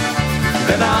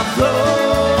 Then I'll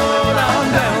float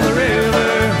on down the river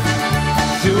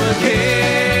to a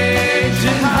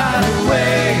Cajun hideaway.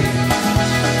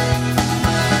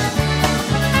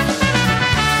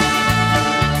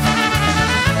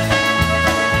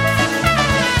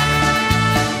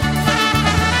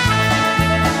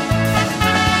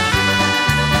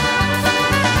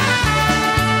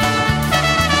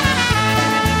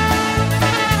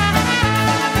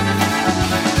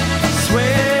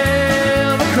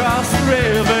 Swim across the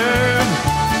river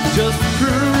just to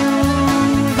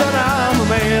prove that I'm a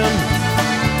man.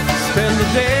 Spend the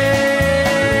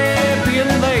day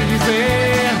being lazy,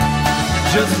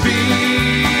 just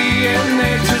being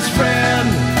nature's friend.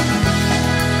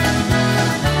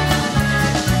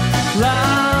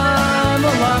 Climb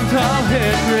along tall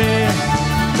hickory,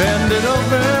 bending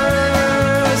over,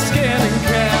 scanning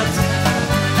cats,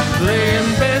 playing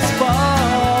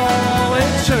baseball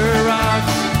with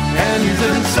Sherrocks, and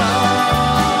using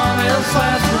sawmill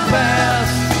slats for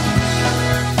bass.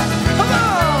 Come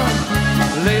on!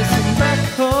 Listen back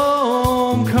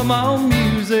home, come on,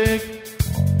 music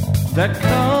that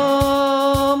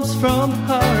comes from the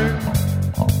heart.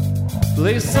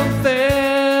 Play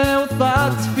something with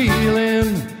lots of feeling,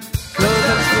 'cause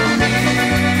that's where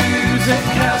music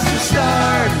has to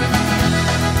start.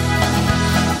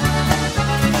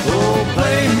 Oh,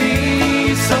 play me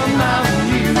some mountain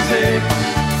music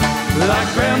like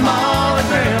Grandma and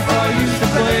Grandpa used to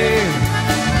play.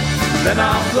 Then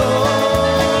I'll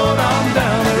float on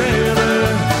down the river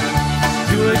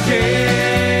to a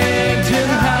Cajun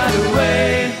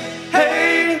hideaway.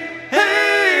 Hey, hey!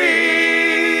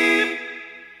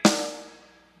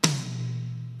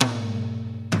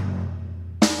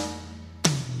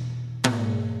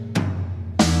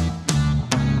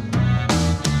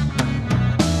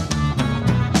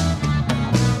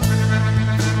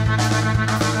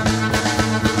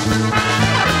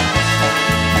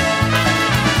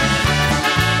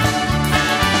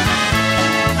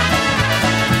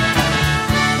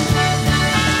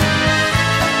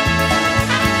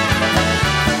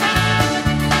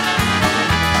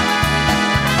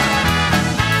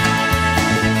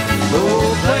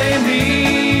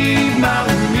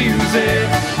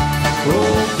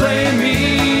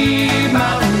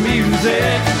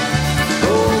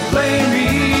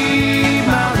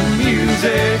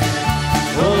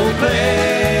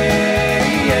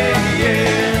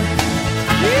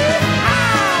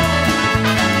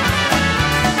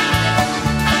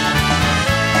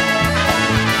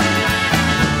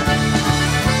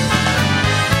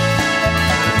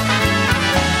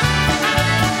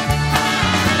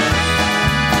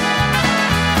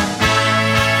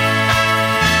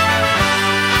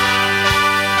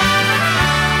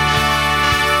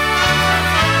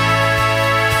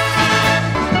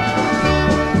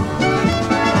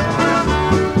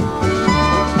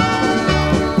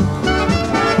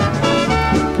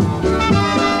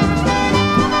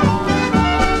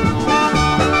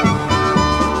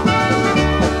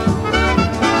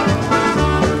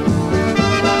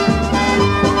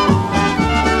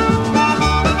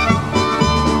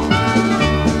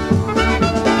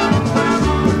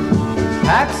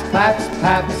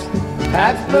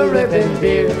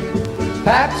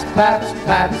 Pabst, Pabst,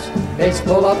 Pabst is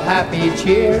full of happy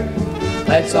cheer.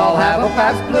 Let's all have a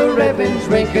Pabst Blue Ribbon,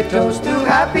 drink a toast to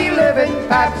happy living.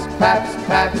 Pabst, Pabst,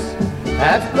 Pabst,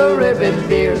 Pabst Blue Ribbon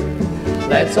beer.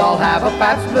 Let's all have a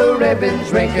Pabst Blue Ribbon,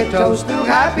 drink a toast to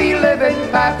happy living.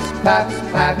 Pabst, Pabst,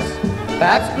 Pabst,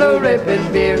 Pabst Blue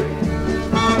Ribbon beer.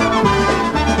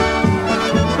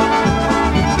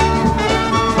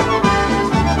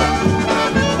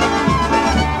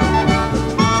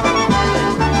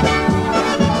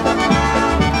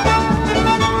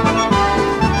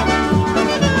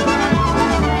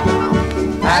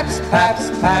 Pabst,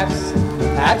 Pabst, Pabst,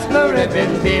 Pabst Blue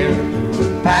Ribbon beer.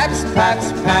 Pabst,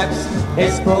 Pabst, Pabst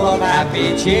is full of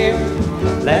happy cheer.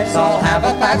 Let's all have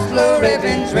a Pabst Blue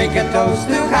Ribbon, drink a toast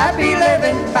to happy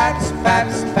living. Pabst,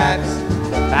 Pabst, Pabst,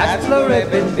 Pabst Blue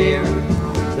Ribbon beer.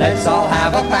 Let's all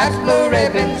have a Pabst Blue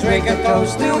Ribbon, drink a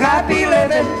toast to happy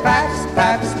living. Pabst,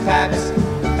 Pabst, Pabst,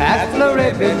 Pabst Blue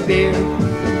Ribbon beer.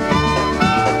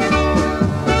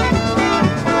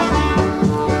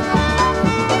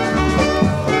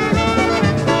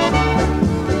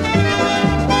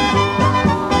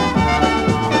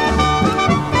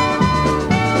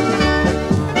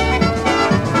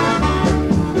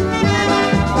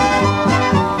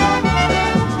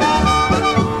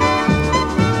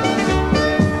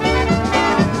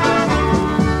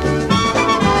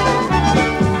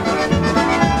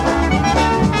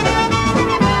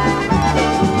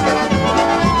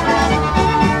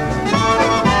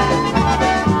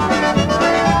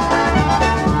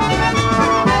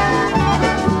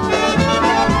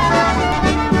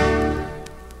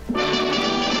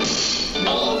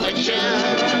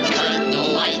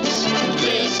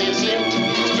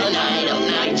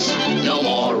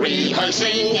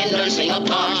 Rehearsing and nursing a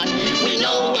part. We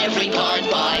know every part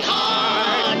by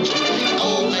heart.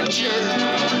 Overture,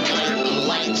 curtain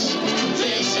lights.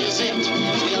 This is it.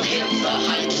 We'll hit the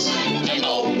heights. And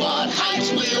oh, what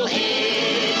heights we'll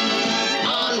hit.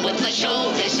 On with the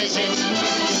show. This is it.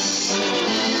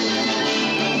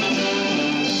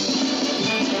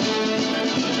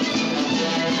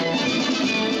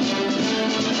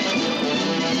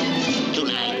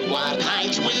 Tonight, what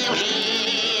heights we'll hit.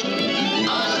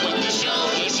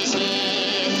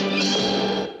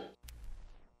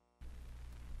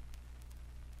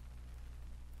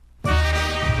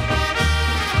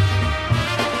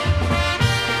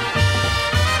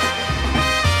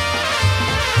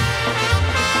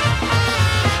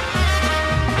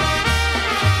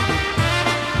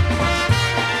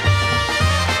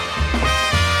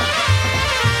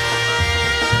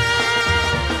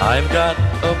 I've got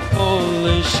a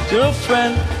Polish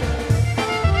girlfriend.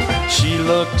 She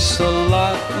looks a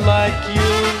lot like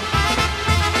you.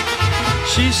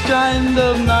 She's kind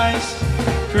of nice,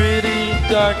 pretty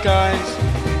dark eyes.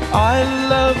 I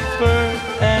love her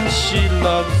and she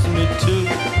loves me too.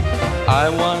 I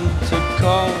want to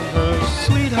call her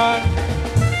sweetheart.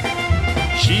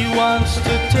 She wants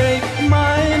to take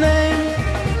my name.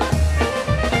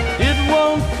 It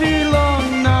won't be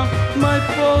long now, my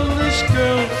Polish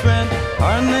girlfriend,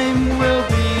 our name will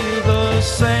be the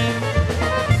same.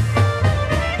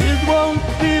 It won't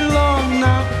be long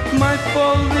now, my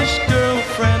Polish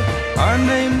girlfriend, our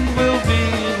name will be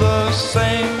the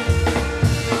same.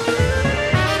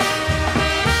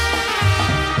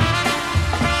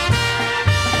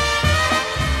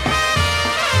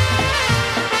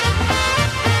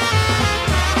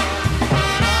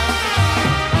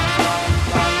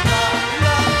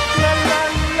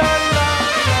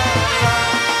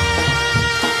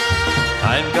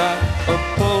 I've got a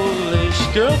Polish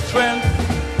girlfriend.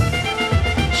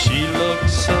 She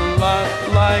looks a lot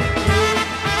like you.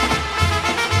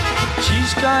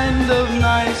 She's kind of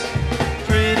nice,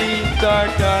 pretty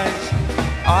dark eyes.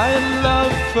 I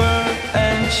love her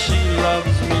and she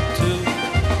loves me too.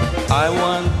 I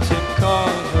want to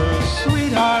call her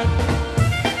sweetheart.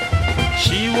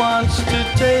 She wants to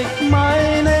take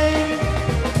my name.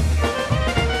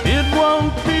 It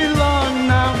won't be long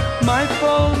now, my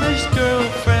Polish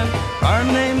girlfriend, our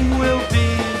name will be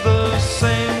the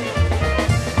same.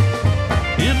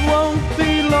 It won't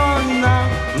be long now,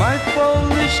 my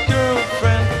Polish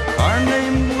girlfriend, our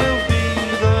name will be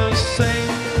the same.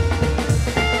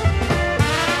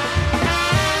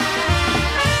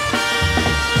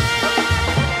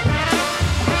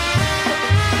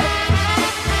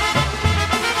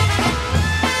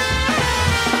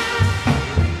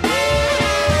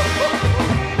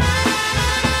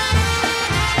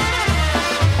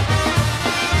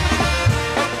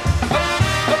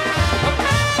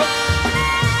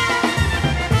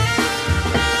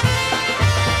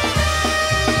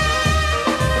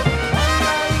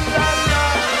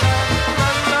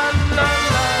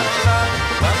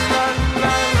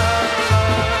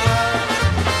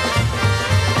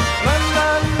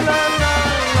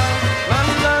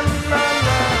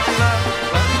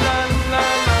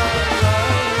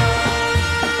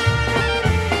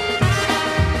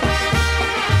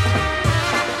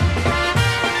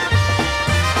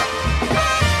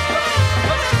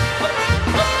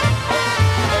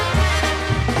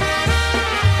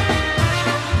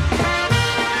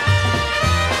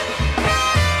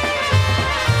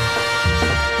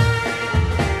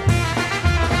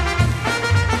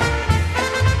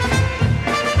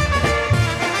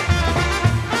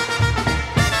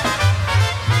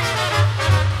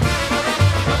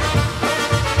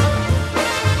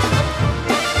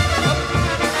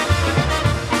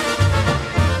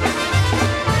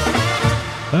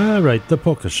 All right, the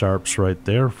Polka Sharps right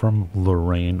there from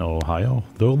Lorain, Ohio.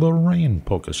 The Lorain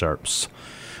Polka Sharps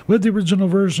with the original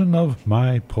version of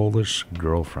My Polish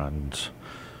Girlfriend.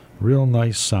 Real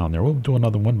nice sound there. We'll do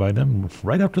another one by them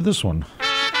right after this one.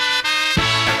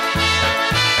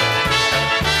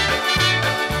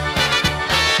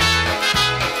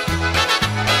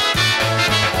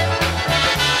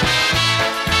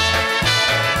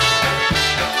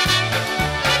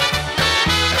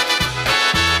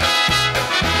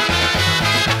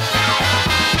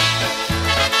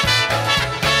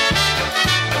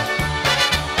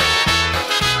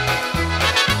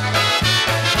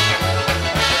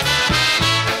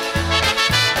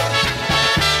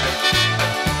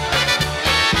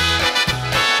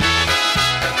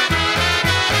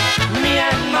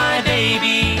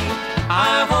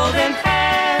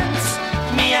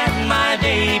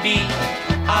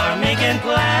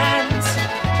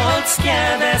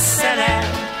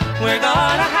 We're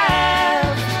gonna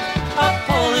have a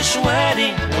Polish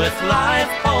wedding with live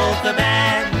polka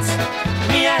bands.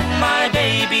 Me and my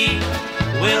baby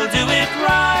will do it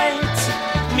right.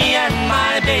 Me and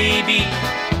my baby,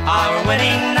 our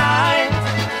wedding night.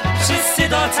 Wszyscy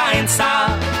do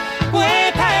tańca,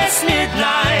 way past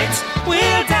midnight.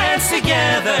 We'll dance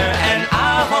together and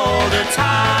I'll hold her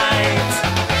tight.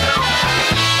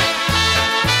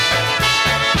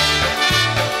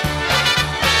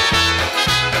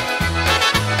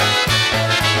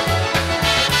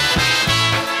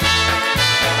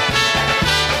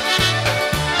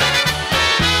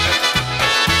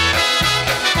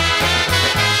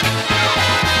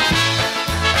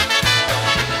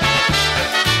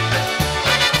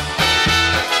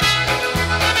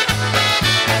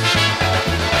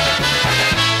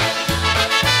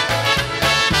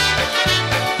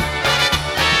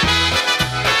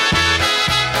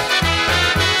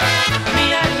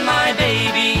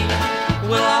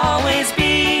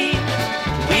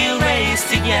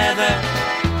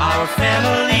 Our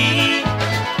family,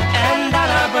 and on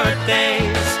our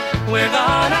birthdays we're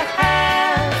gonna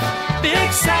have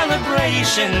big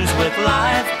celebrations with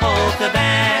live polka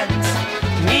bands.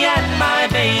 Me and my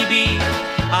baby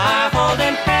are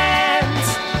holding hands.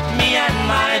 Me and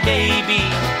my baby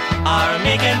are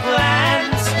making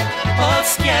plans.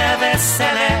 Polskie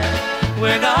wesele,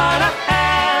 we're gonna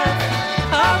have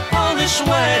a Polish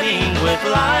wedding with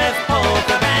live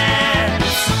polka bands.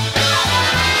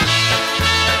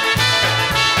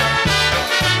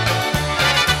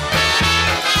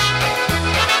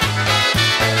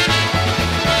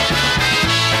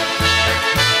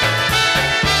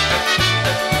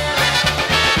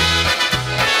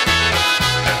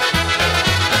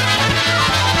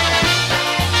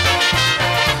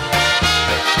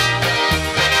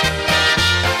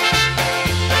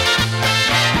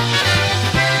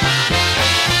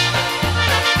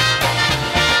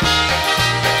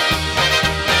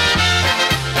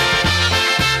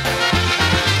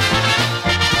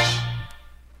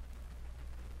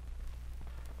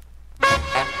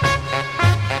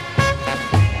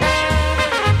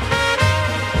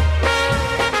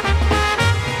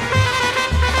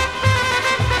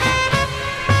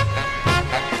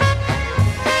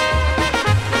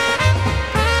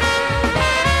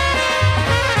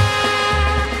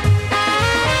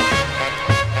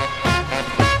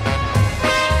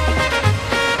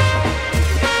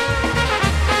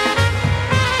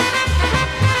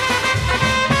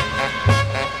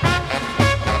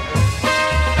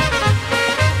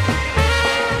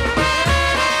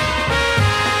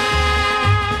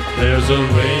 There's a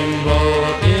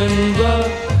rainbow in the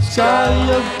sky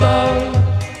above,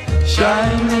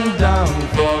 shining down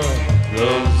for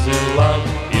those in love.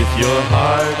 If your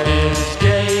heart is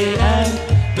gay and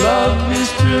love is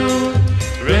true,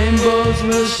 rainbows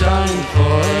will shine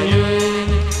for you.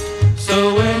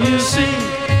 So when you see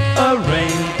a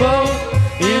rainbow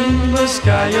in the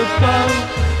sky above,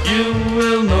 you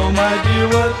will know, my dear,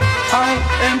 what I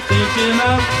am thinking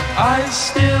of. I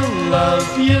still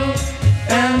love you,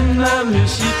 and I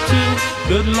miss you too.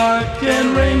 Good luck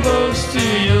and rainbows to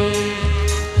you.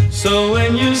 So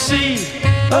when you see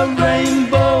a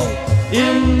rainbow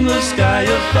in the sky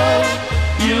above,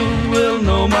 you will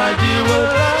know, my dear,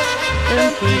 what I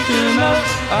am thinking of.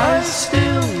 I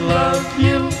still love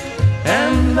you,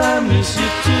 and I miss you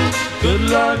too. Good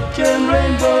luck and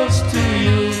rainbows to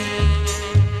you.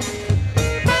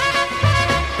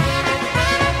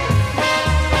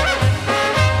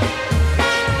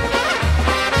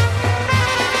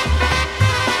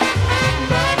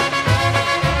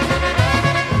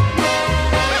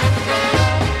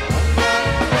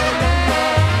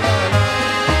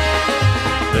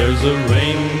 There's a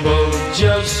rainbow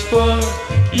just for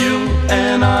you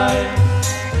and I,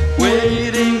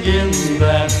 waiting in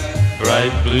that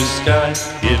bright blue sky.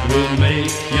 It will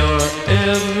make your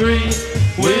every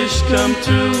wish come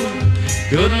true.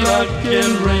 Good luck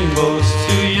and rainbows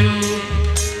to you.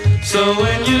 So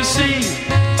when you see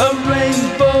a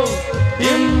rainbow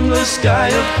in the sky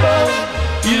above,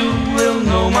 you will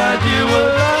know, my dear,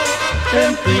 what I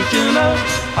am thinking of.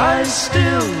 I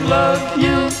still love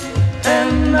you,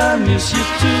 and I miss you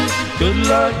too. Good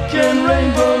luck and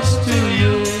rainbows to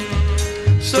you.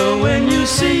 So when you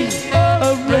see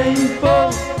a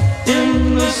rainbow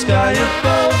in the sky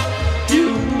above,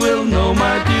 you will know,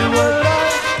 my dear, what I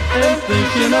am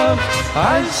thinking of.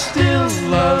 I still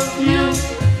love you,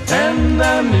 and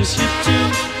I miss you too.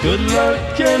 Good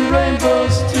luck and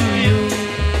rainbows to you.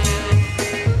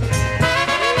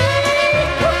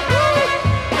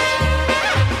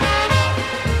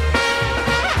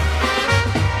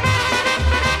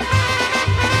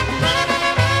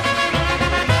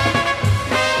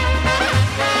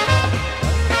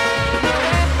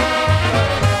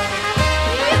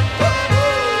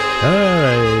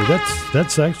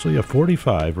 That's actually a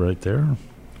 45 right there.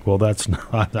 Well, that's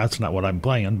not what I'm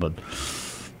playing, but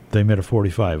they made a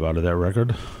 45 out of that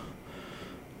record.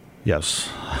 Yes.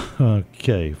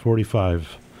 Okay,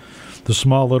 45. The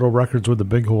small little records with the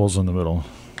big holes in the middle.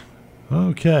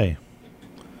 Okay.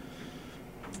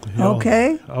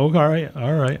 Okay. Oh,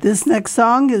 all right. This next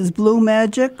song is Blue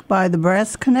Magic by the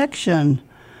Brass Connection.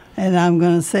 And I'm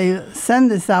going to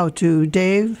send this out to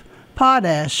Dave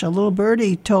Potash. A little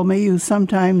birdie told me you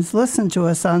sometimes listen to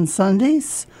us on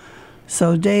Sundays.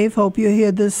 So, Dave, hope you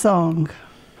hear this song.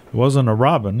 It wasn't a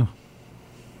robin.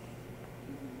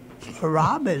 A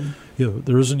robin? Yeah,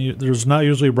 there's not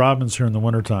usually robins here in the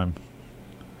wintertime.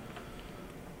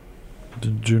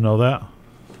 Did you know that?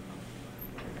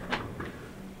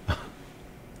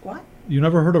 What? You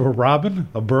never heard of a robin?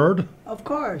 A bird? Of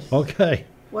course. Okay.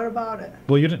 What about it?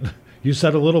 Well, you didn't. You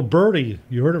said a little birdie.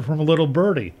 You heard it from a little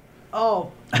birdie.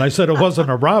 Oh. And I said it wasn't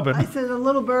a robin. I said a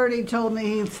little birdie told me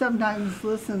he sometimes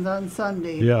listens on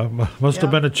Sunday. Yeah, must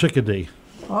have been a chickadee.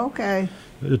 Okay.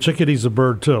 The chickadee's a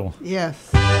bird, too.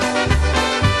 Yes.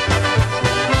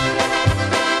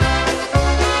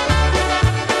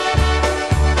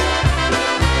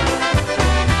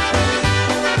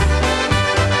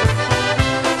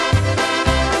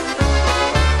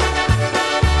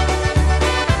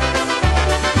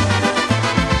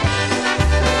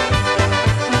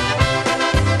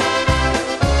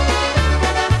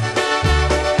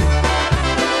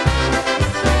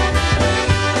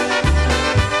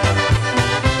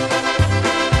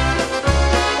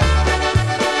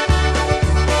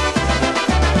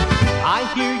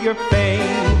 Your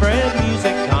favorite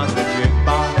music on the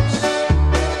jukebox,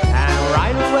 and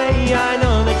right away I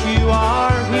know that you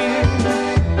are here.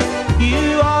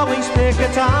 You always pick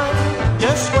a time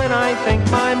just when I think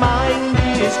my mind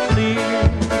is clear.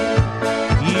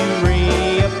 You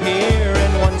reappear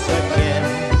and once again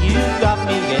you got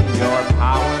me in your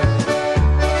power.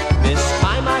 This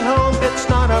time I hope it's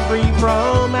not a brief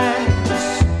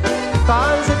romance,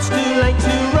 'cause it's too late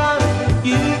to run.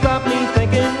 You got me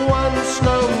thinking one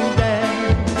slow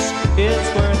dance,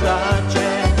 it's worth a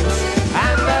chance.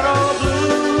 And that old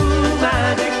blue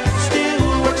magic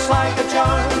still works like a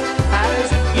charm,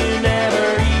 as if you never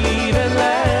even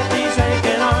left these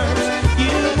aching arms.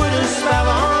 You put a spell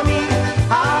on me,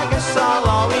 I guess I'll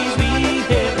always be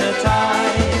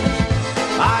hypnotized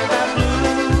by that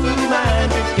blue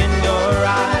magic in your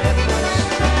eyes.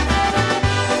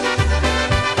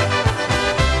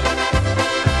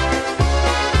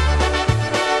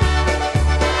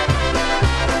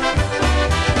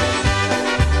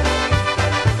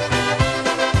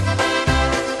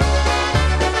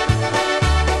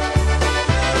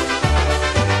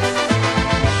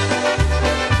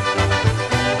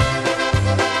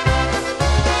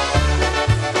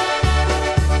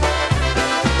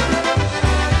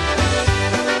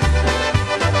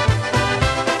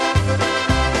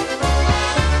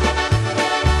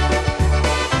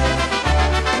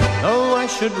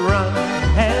 Should run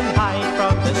and hide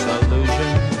from this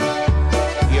illusion.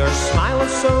 Your smile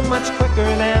is so much quicker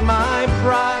than my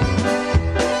pride.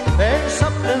 There's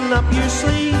something up your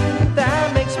sleeve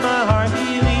that makes my heart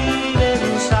believe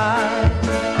inside.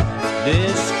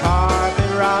 This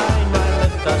carpet ride might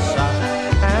lift us up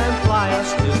and fly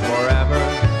us to forever,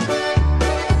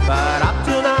 but up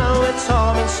till now it's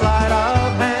all been sleight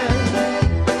of hand.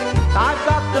 I've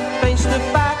got the face to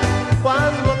back,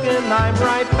 one look and I'm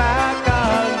right back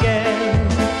again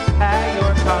at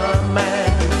your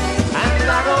command. And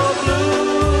that old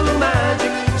blue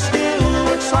magic still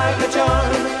works like a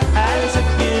charm, as if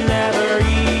you never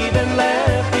even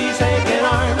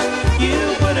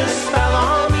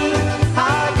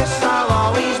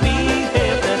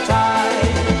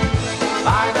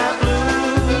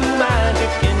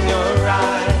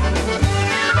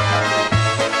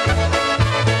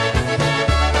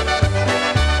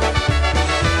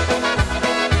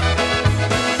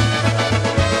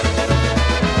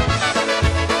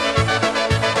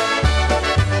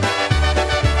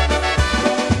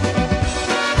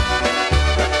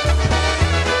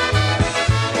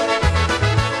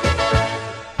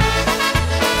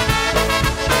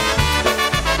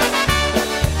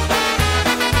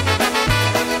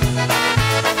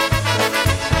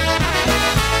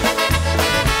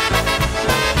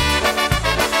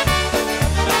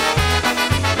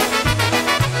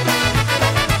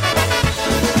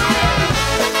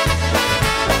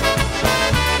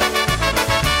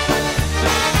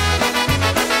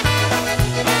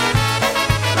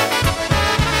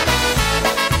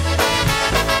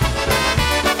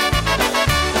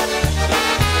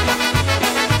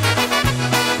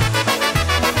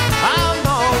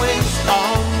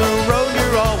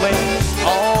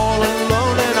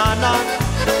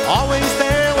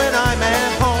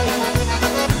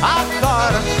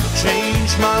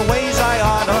change my ways, I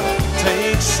oughta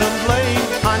take some blame.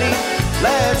 Honey,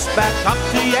 let's back up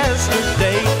to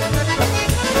yesterday.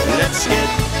 Let's get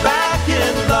back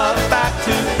in love, back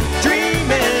to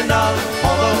dreaming of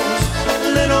all those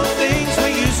little things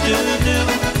we used to do.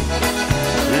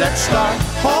 Let's start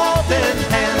holding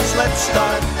hands, let's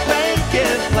start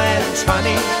making plans,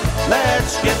 honey.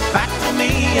 Let's get back to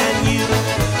me and you.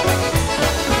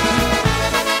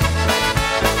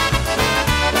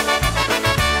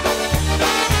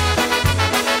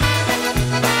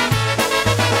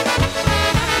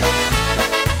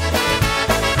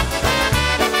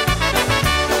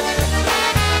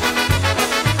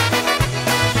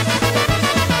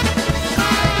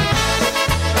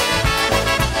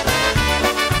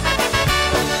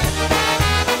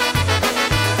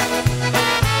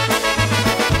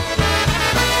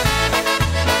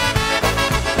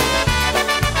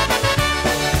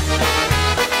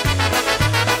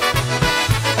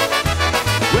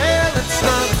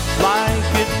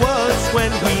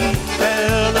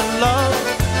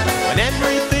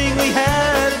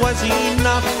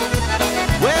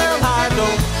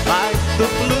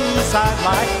 I'd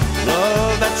like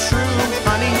love that's true,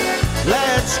 honey.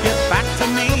 Let's get back to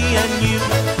me and you.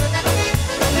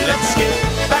 Let's get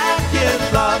back in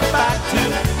love, back to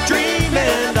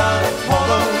dreaming of all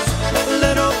those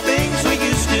little things we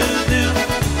used to do.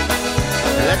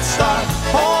 Let's start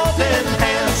holding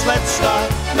hands, let's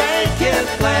start making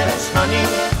plans, honey.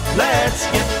 Let's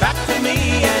get back to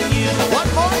me and you. One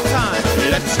more time.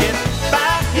 Let's get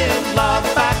back in love,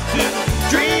 back to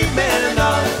dreaming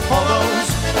of all those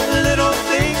little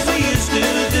things we used to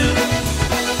do.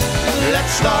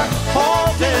 Let's start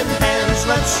holding hands,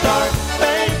 let's start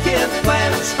making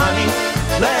plans, honey.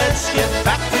 Let's get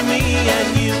back to me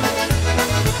and you.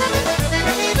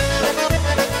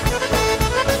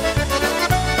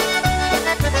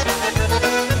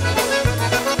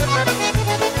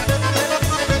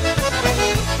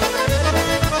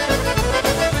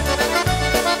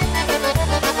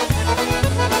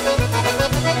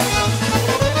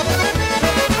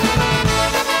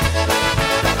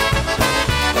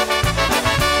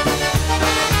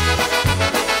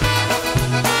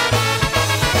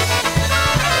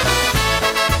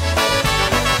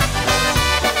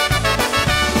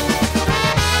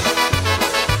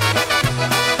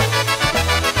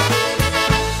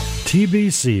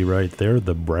 TBC right there,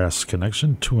 the Brass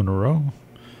Connection, 2 in a row.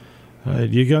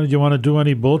 You want to do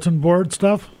any bulletin board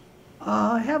stuff?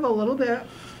 I have a little bit,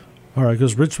 All right,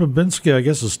 because Rich Babinski, I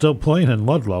guess, is still playing in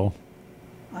Ludlow.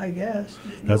 I guess.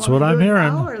 That's what I'm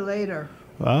hearing. Now or later?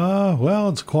 Well,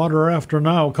 it's 1:15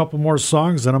 now. A couple more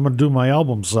songs, and I'm going to do my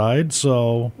album side,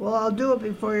 so... Well, I'll do it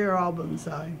before your album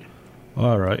side.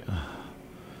 All right.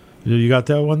 You got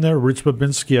that one there? Rich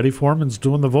Babinski, Eddie Foreman's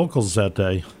doing the vocals that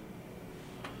day.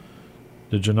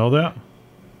 Did you know that?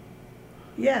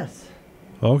 Yes.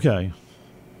 Okay.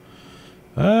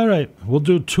 All right. We'll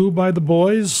do 2 by the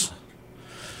boys.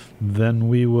 Then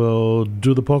we will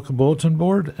do the polka bulletin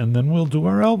board, and then we'll do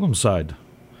our album side.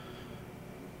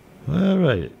 All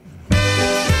right.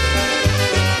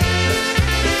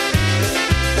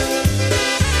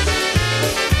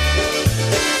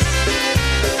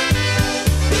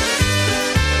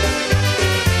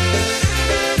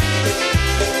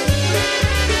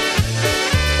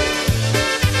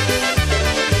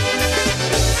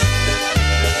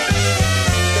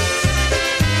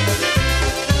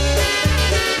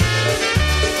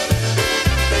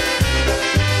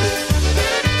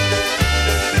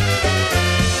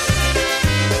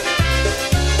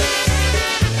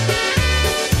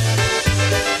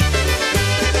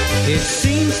 It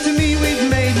seems to me we've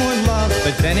made more love,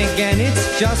 but then again it's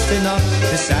just enough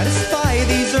to satisfy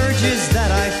these urges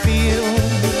that I feel.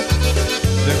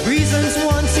 The reasons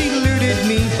once eluded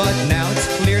me, but now it's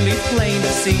clearly plain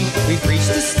to see we've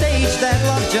reached a stage that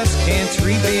love just can't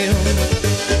reveal.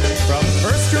 From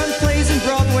first-run plays and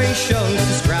Broadway shows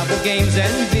to Scrabble games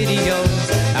and videos,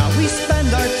 how we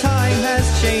spend our time has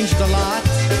changed a lot.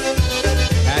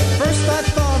 At first I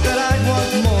thought that I'd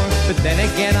want more, but then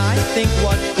again I think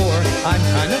what for? I'm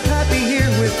kind of happy here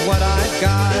with what I've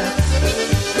got.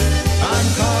 I'm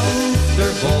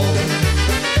comfortable.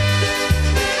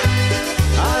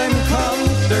 I'm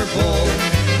comfortable.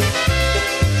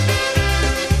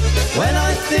 When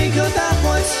I think about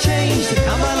what's changed and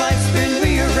how my life's been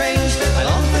rearranged, I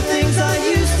long for things I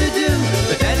used to do,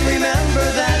 but then remember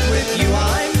that with you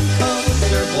I'm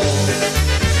comfortable.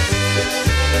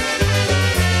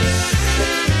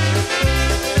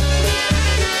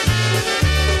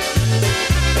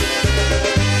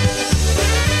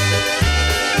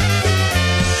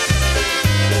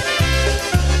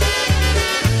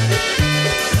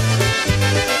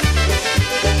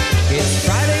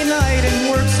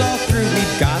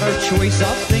 choice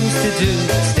of things to do.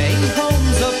 Staying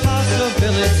home's a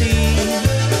possibility.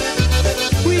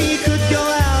 We could go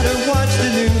out and watch the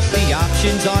news. The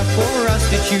options are for us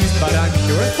to choose, but I'm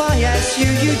sure if I ask you,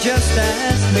 you just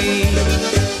ask me.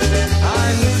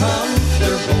 I'm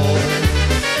comfortable.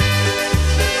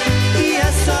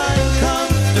 Yes, I'm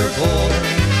comfortable.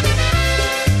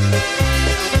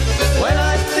 When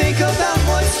I think about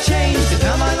what's changed and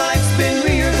how my life's been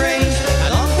rearranged, I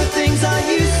long for things I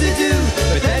used to do,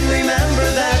 but then remember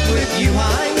that with you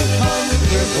I'm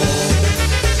comfortable.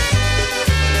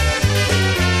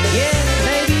 Yeah,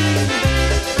 baby,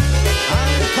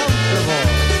 I'm comfortable.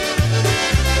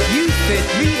 You fit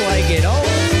me like an old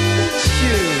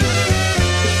shoe.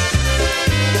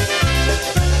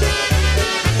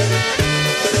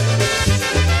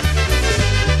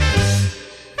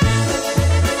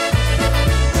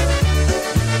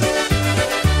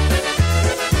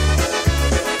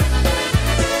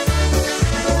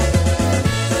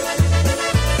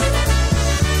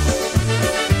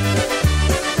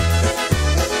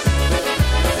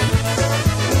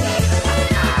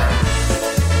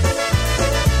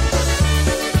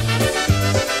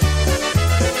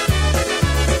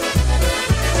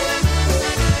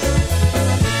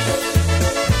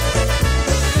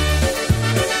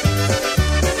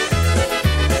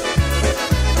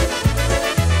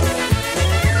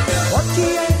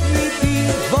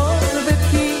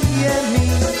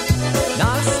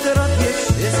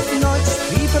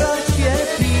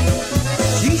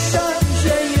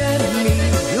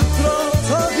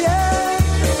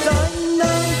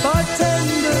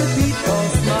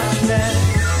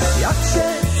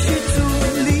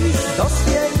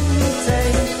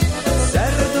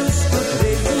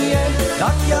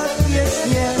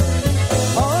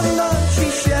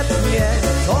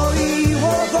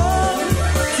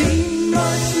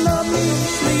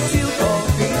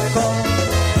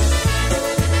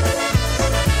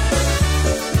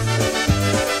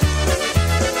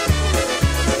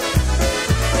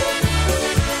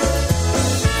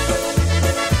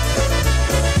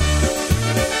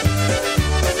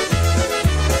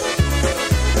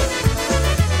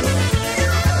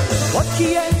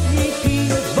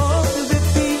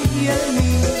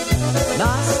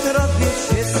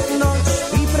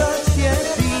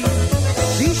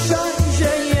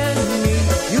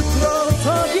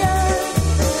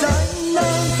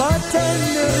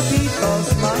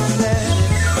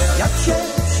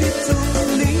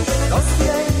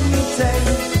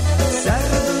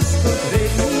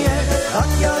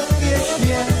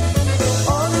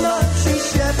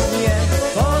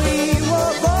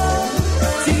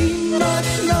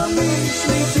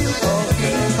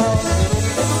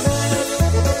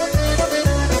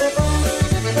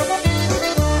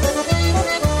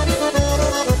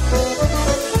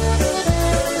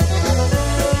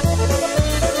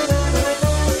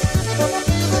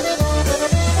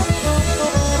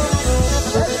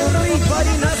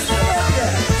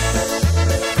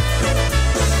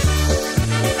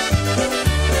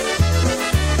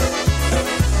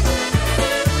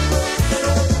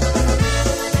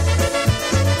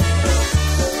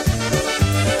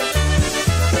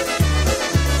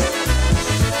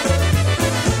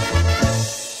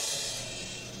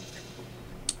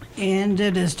 And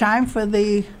it is time for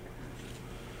the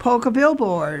Polka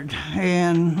Billboard.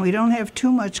 And we don't have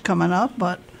too much coming up,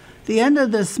 but the end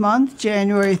of this month,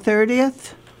 January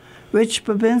 30th, Rich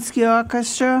Babinski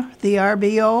Orchestra, the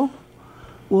RBO,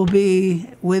 will be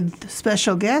with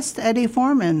special guest Eddie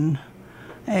Foreman.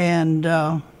 And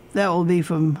that will be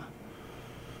from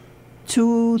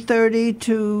 2:30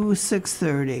 to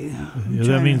 6:30. Yeah,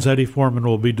 that means Eddie Foreman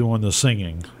will be doing the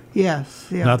singing. Yes.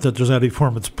 Yeah. Not that there's Eddie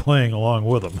Foreman's playing along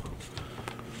with him.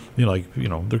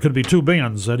 There could be two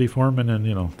bands, Eddie Foreman and,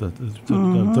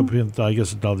 I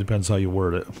guess it all depends how you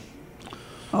word it.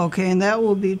 Okay, and that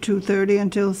will be 2:30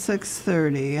 until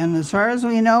 6:30. And as far as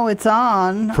we know, it's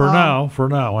on. For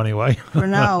now, anyway. For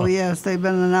now, yes. They've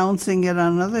been announcing it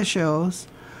on other shows.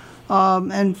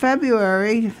 And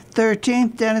February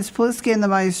 13th, Dennis Plisky and the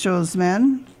Maestros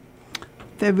Men.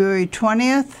 February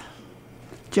 20th,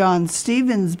 John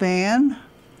Stevens Band.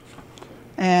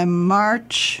 And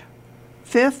March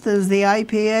 5th is the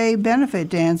IPA Benefit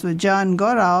Dance with John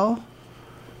Godow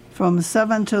from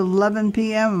 7 to 11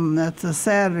 p.m. That's a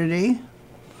Saturday.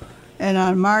 And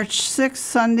on March 6th,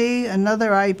 Sunday,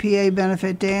 another IPA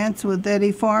Benefit Dance with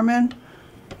Eddie Foreman,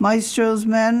 Maestros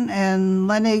Men, and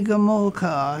Lenny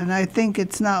Gomulka. And I think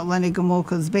it's not Lenny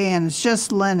Gomulka's band, it's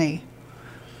just Lenny.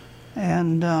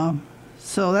 And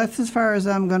so that's as far as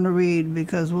I'm going to read,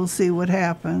 because we'll see what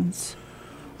happens.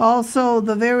 Also,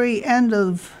 the very end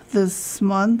of this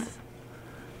month,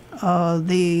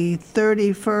 the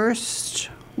 31st,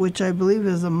 which I believe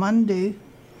is a Monday,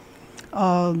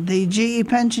 the GE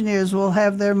pensioners will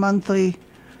have their monthly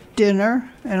dinner,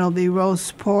 and it'll be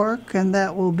roast pork, and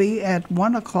that will be at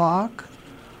 1 o'clock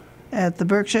at the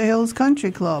Berkshire Hills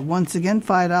Country Club. Once again,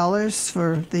 $5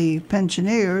 for the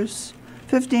pensioners,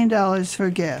 $15 for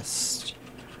guests.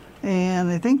 And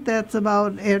I think that's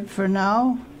about it for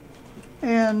now.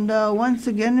 And once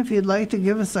again, if you'd like to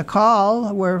give us a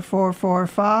call, we're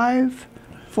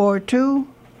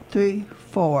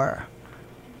 445-4234.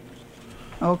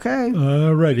 Okay.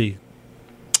 Righty.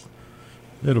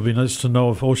 It'll be nice to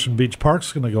know if Ocean Beach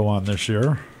Park's going to go on this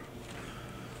year.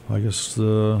 I guess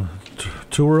too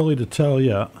early to tell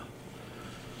yet.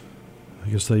 I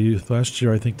guess last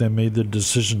year I think they made the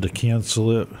decision to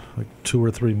cancel it like 2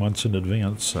 or 3 months in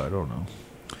advance. I don't know.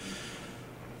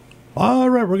 All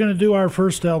right, we're going to do our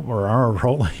first album, or our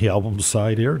only album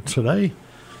side here today.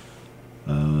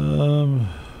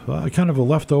 Kind of a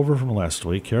leftover from last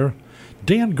week here.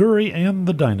 Dan Gurry and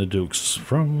the Dynadukes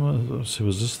from, let's see,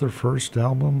 was this their first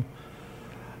album?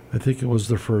 I think it was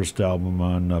their first album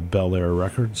on Bel Air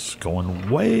Records, going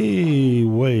way,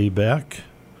 way back.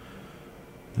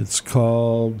 It's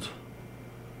called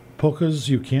Polkas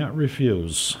You Can't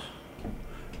Refuse.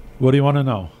 What do you want to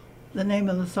know? The name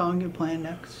of the song you're playing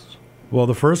next. Well,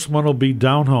 the first one will be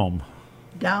Down Home.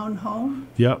 Down Home?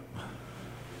 Yep.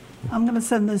 I'm going to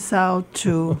send this out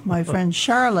to my friend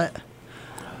Charlotte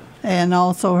and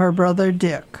also her brother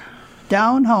Dick.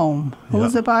 Down Home.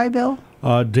 Who's it by, Bill?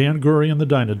 Dan Gurry and the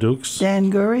Dynadukes. Dan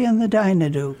Gurry and the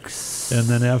Dynadukes. And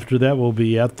then after that will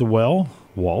be At the Well,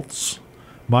 Waltz.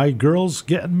 My Girl's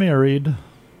Getting Married,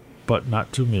 but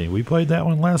Not to Me. We played that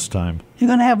one last time. You're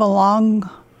going to have a long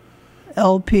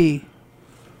LP.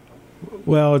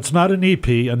 Well, it's not an EP.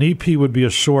 An EP would be a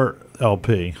short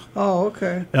LP. Oh,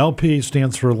 okay. LP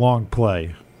stands for long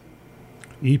play.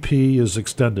 EP is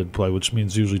extended play, which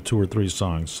means usually 2 or 3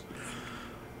 songs.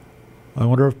 I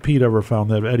wonder if Pete ever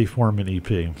found that Eddie Foreman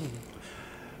EP.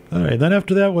 All right, then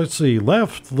after that, let's see,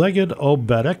 Left-Legged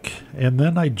Obetic, and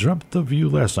then I Dreamt of You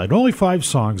Last Night. Only 5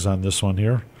 songs on this one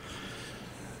here.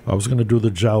 I was going to do the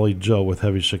Jolly Joe with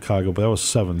Heavy Chicago, but that was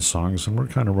 7 songs, and we're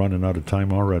kind of running out of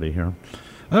time already here.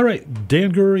 All right,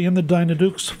 Dan Gurry and the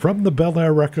Dynadukes from the Bel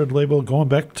Air record label, going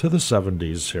back to the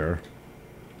 70s here.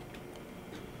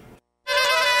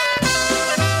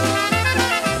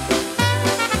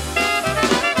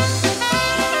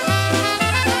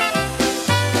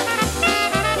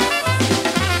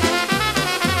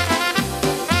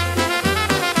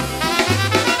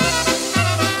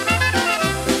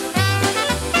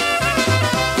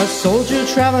 A soldier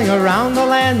traveling around the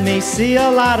land may see a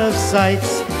lot of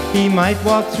sights. He might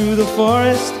walk through the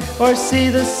forest or see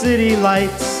the city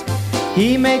lights.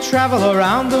 He may travel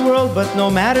around the world, but no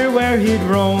matter where he'd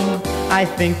roam, I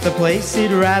think the place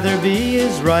he'd rather be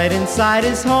is right inside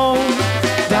his home.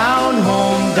 Down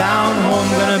home,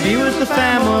 gonna be with the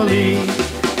family.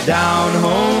 Down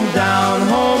home,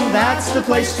 that's the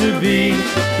place to be.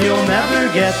 You'll never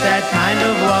get that kind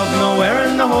of love nowhere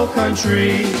in the whole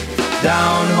country.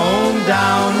 Down home,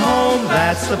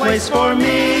 that's the place for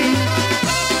me.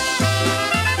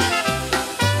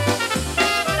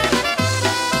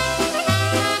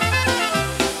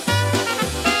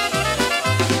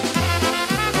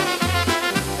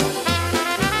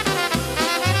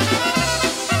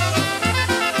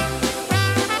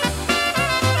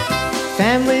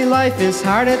 Family life is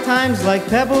hard at times, like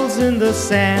pebbles in the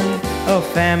sand. A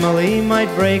family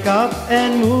might break up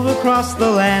and move across the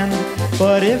land,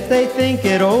 but if they think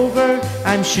it over,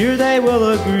 I'm sure they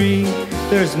will agree.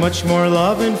 There's much more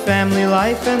love in family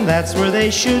life, and that's where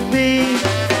they should be.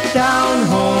 Down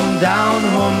home,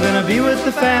 gonna be with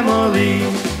the family.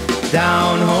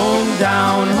 Down home,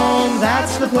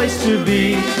 that's the place to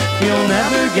be. You'll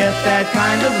never get that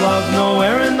kind of love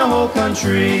nowhere in the whole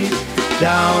country.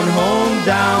 Down home,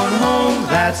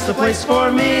 that's the place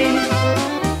for me.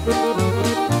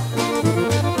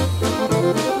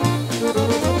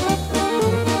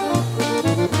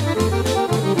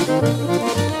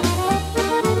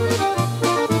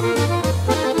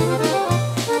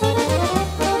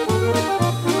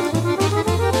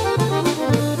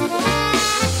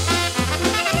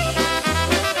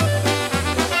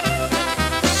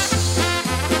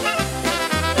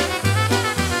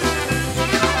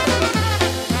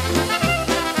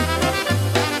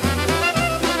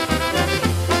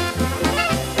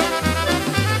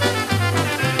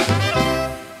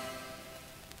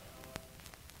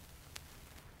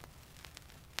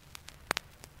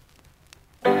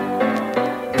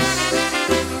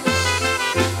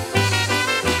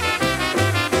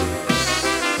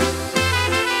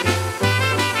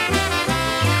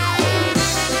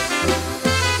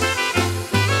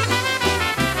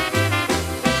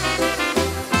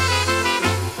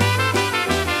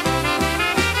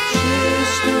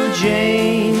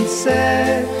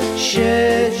 łóżce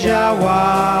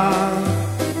siedziała,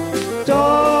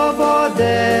 do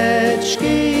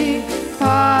wodeczki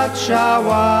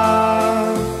patrzała,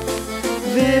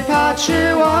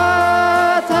 wypatrzyła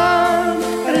tam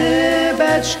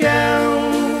rybeczkę,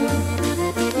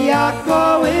 jak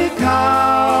połykała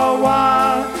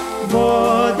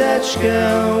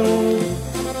wodeczkę.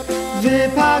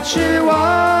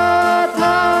 Wypatrzyła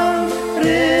tam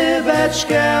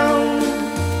rybeczkę,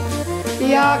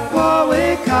 jak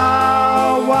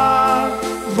połykała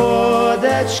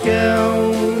wodeczkę.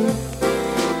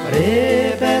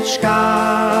 Rybeczka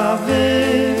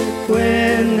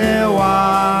wypłynęła,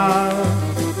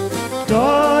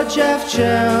 do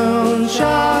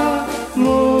dziewczęcia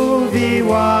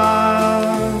mówiła: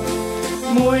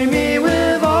 mój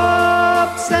miły w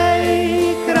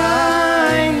obcej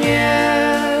krainie,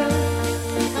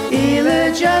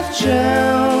 ile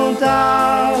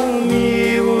dziewczęta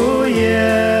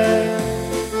miłuje.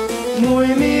 Mój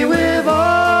miły w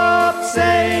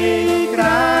obcej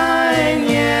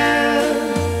krainie,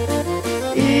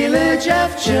 ile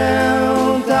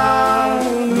dziewczęta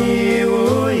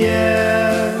miłuje.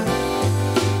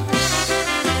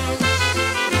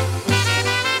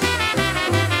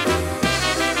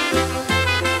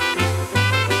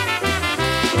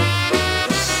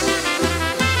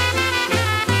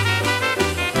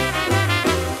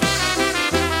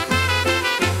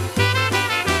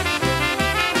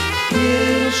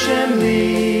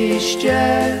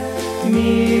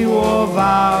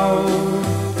 Miłował,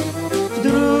 w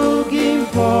drugim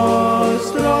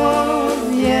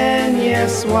pozdrowienie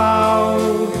słał,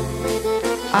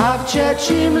 a w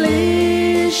trzecim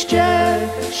liście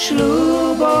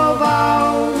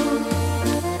ślubował,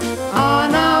 a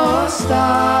na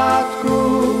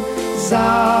ostatku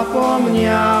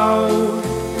zapomniał,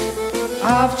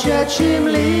 a w trzecim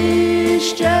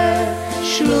liście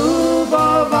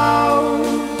ślubował,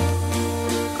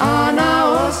 a na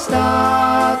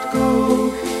ostatku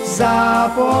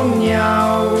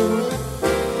zapomniał.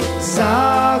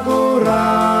 Za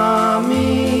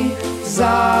górami,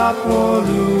 za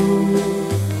polu,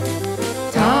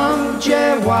 tam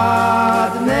gdzie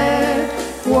ładne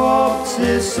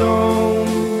chłopcy są.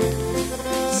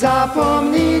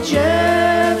 Zapomnij,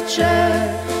 dziewczę,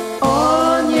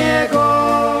 o niego,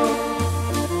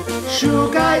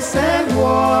 szukaj se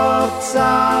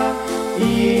chłopca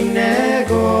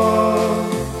innego.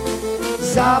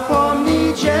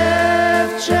 Zapomnij,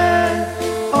 dziewczę,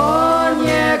 o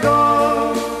niego,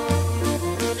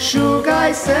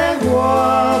 szukaj se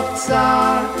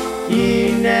chłopca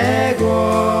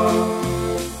innego.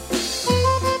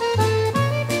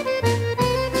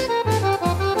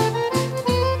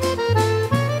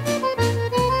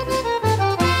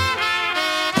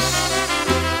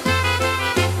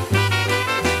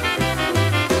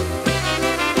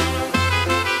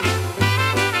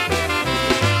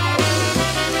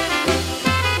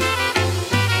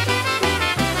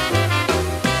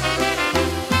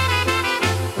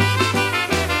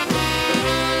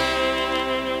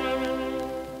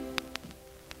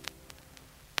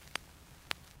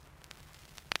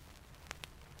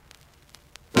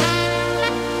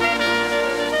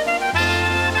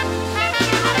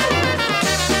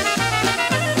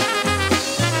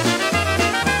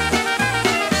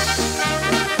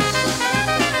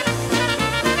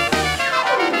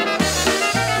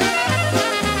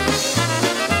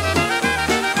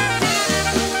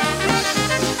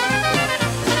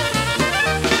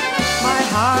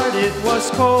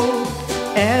 Cold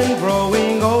and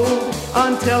growing old,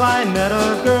 until I met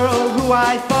a girl who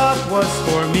I thought was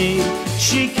for me.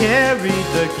 She carried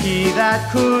the key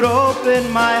that could open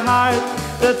my heart.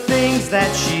 The things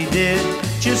that she did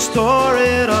just tore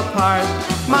it apart.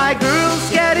 My girl's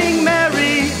getting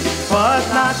married, but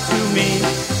not to me.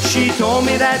 She told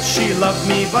me that she loved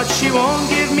me, but she won't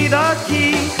give me the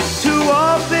key to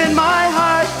open my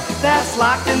heart that's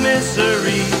locked in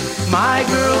misery. My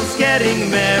girl's getting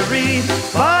married,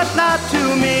 but not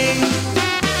to me.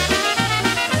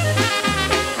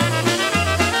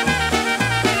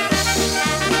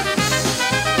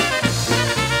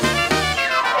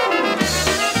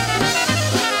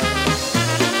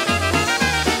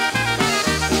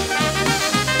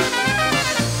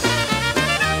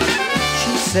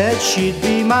 She said she'd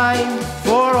be mine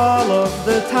for all of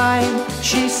the time.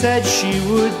 She said she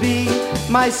would be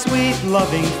my sweet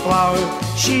loving flower.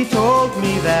 She told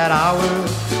me that our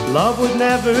love would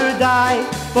never die.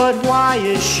 But why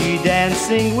is she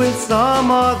dancing with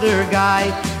some other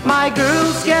guy? My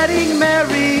girl's getting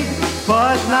married,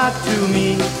 but not to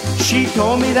me. She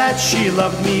told me that she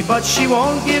loved me, but she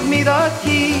won't give me the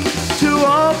key to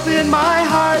open my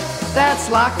heart that's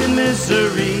locked in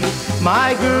misery.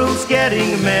 My girl's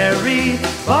getting married,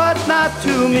 but not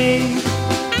to me.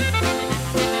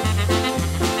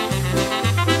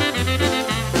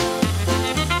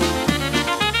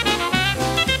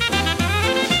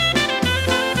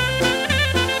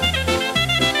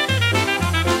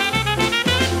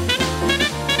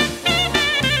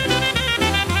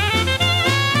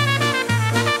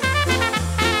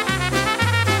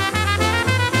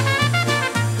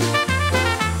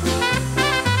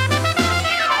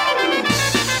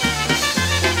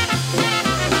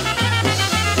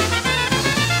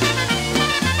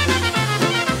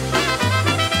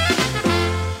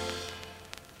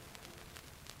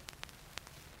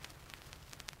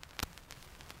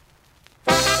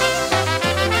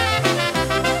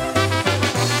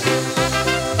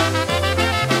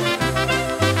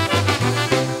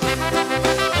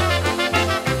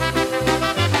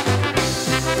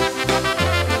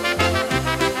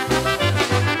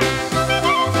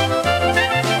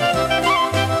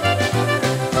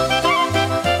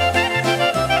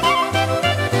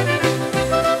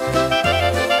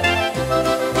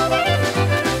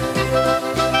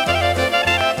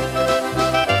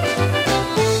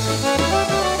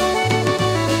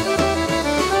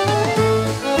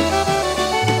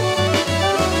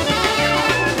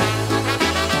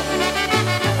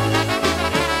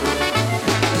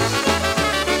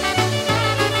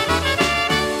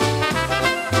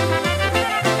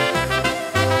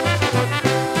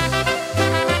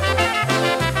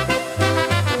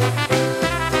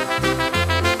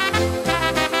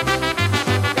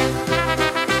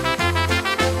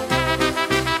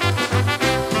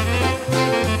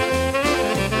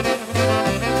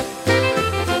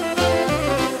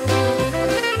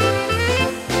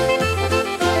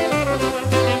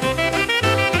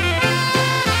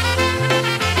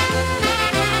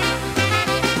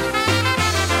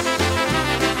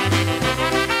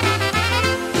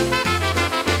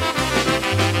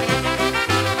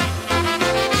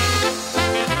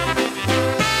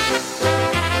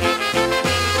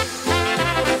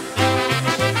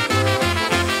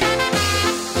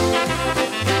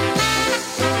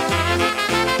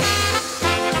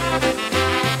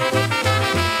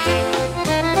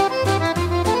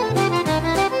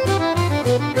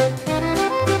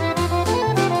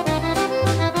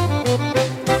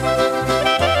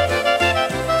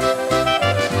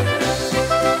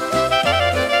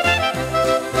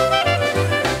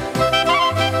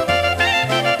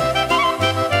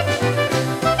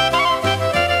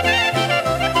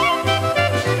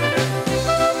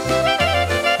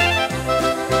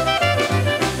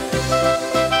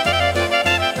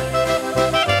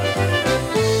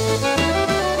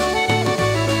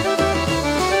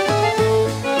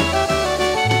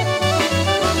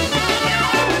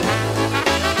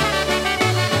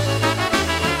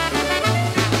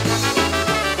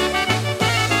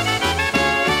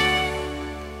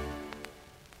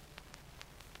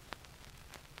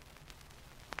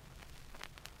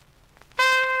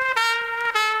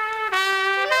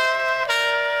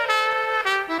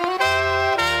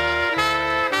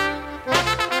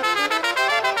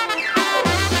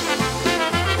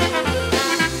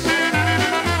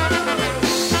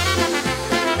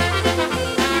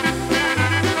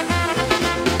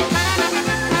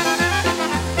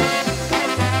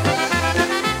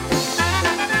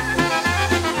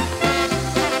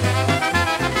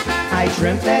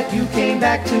 dreamt that you came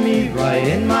back to me, right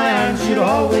in my arms you'd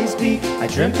always be. I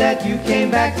dreamt that you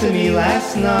came back to me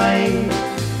last night.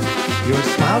 Your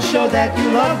smile showed that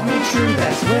you loved me true.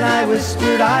 That's when I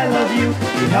whispered I love you.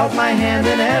 You held my hand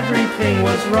and everything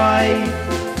was right.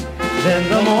 Then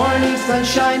the morning sun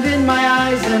shined in my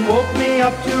eyes and woke me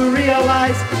up to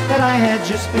realize that I had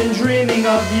just been dreaming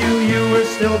of you. You were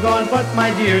still gone, but my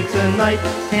dear, tonight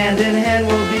hand in hand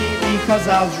we'll be, because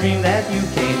I'll dream that you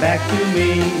came back to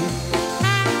me.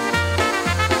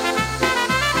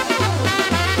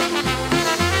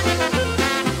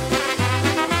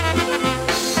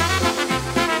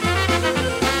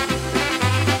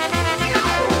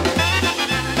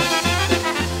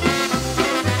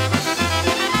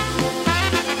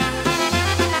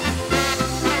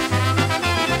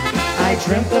 I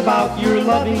dreamt about your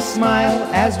loving smile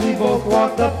as we both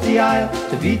walked up the aisle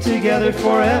to be together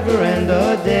forever and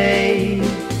a day.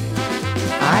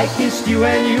 I kissed you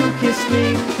and you kissed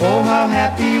me, oh how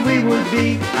happy we would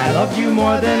be. I loved you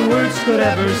more than words could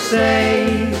ever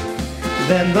say.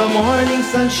 Then the morning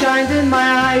sun shined in my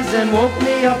eyes and woke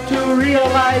me up to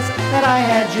realize that I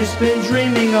had just been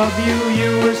dreaming of you.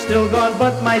 You were still gone,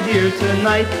 but my dear,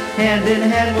 tonight hand in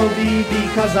hand we'll be,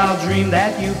 because I'll dream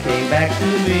that you came back to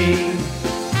me.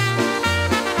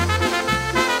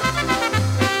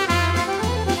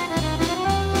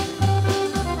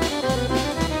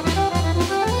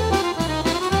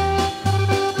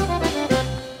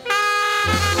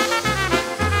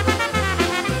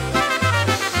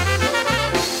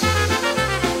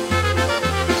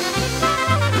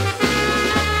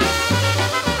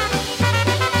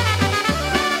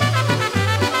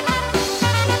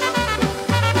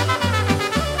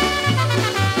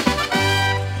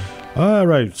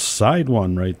 side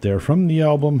one right there from the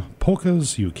album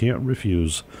Polkas You Can't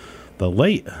Refuse. The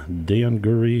late Dan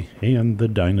Gurry and the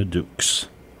Dinah Dukes.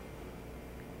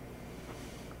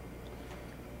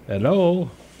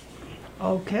 Hello.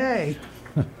 Okay.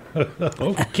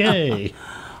 Okay.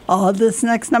 This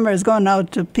next number is going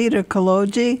out to Peter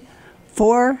Kaloji.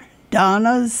 4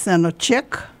 Donnas and a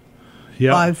Chick.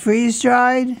 Yeah. By Freeze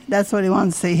Dried. That's what he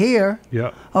wants to hear.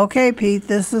 Yeah. Okay, Pete,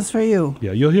 this is for you.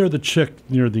 Yeah, you'll hear the chick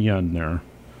near the end there.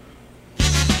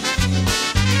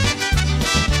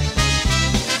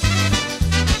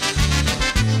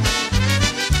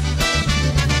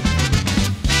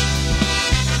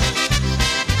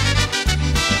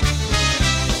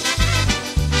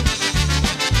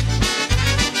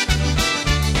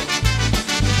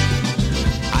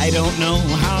 I don't know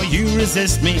how you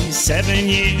resist me. 7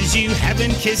 years you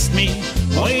haven't kissed me.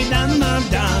 Oi Donna,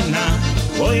 Donna,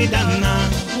 oi Donna,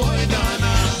 oi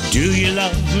Donna. Do you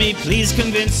love me? Please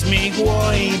convince me.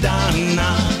 Oi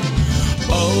Donna,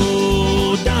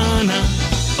 oh Donna,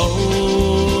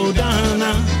 oh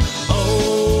Donna,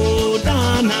 oh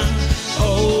Donna,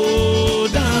 oh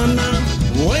Donna,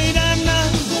 oi Donna,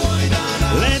 oi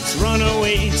Donna. Let's run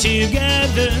away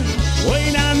together.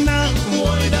 Oi Donna,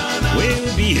 oi Donna.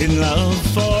 We'll be in love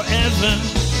forever,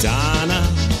 Donna.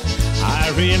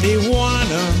 I really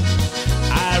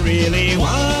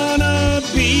wanna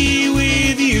be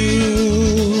with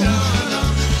you, Donna.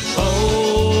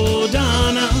 Oh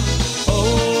Donna,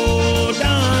 oh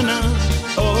Donna,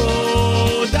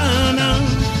 oh Donna.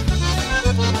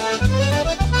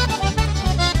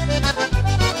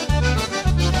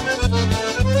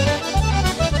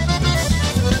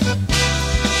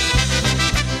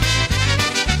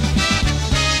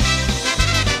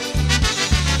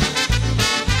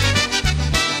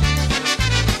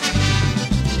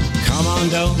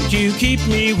 Don't you keep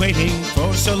me waiting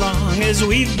for so long as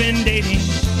we've been dating.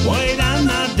 Oi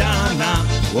Donna, Donna,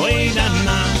 oi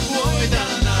Donna, oi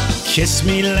Donna. Kiss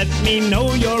me, let me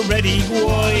know you're ready.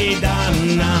 Oi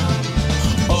Donna,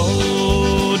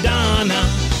 oh Donna,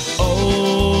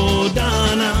 oh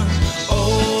Donna,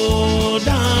 oh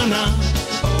Donna,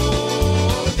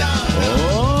 oh Donna,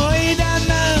 oi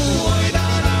Donna, oi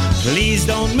Donna. Please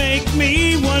don't make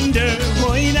me wonder.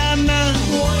 Oi Donna,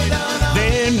 oi Donna.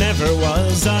 There never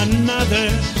was another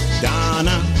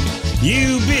Donna,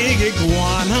 you big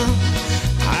iguana.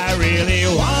 I really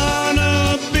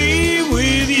wanna be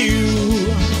with you,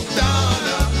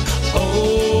 Donna.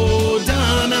 Oh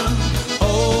Donna,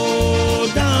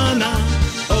 oh Donna,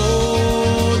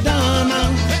 oh Donna.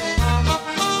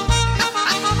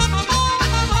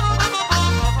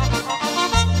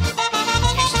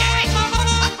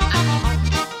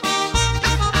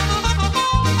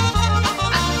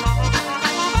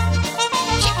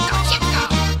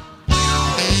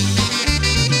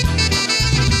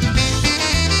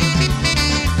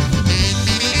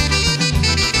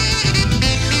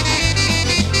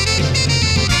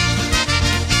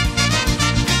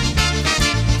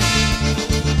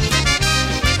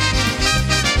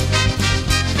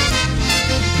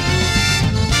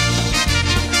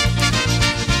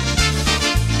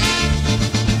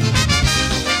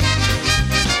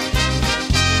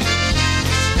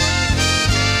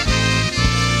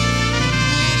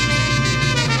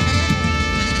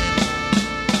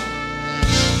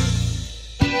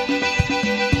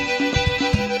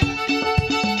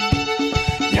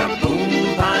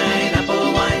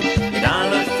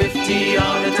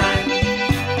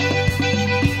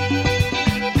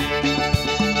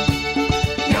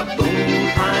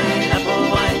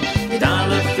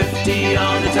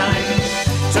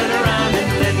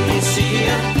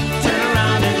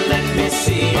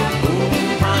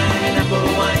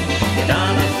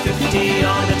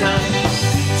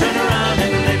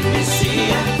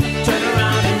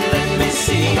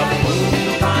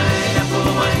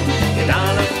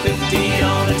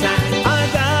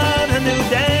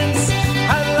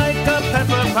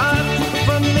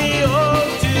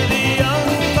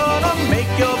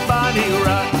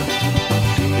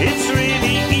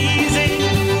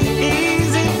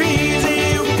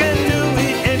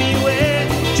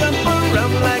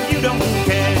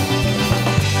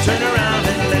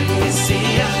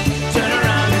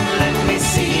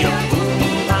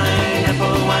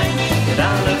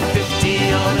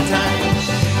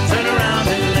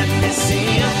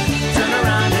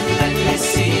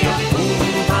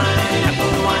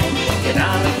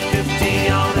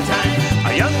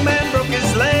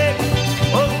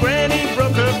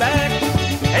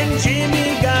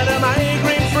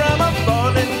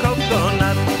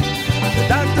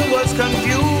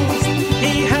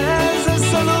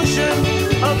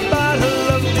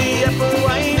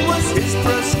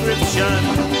 lotion.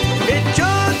 It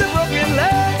cured the broken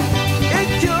leg, it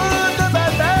cured the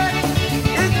bad back,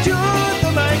 it cured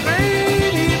the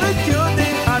migraine, even cured the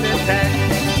heart attack.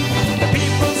 The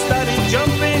people started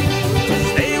jumping, 'cause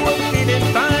they were feeling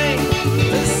fine.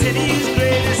 The city's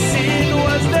greatest sin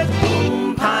was that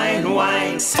boom pine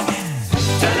wine.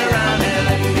 Turn around and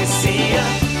let me see ya.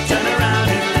 Turn around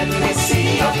and let me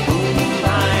see ya. Boom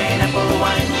pineapple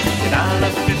wine.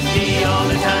 $1.50 all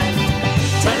the time.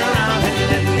 Turn around and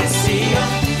let me see ya.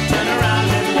 Turn around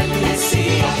and let me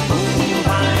see ya. Boom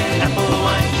pineapple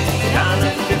wine.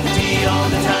 $1.50 all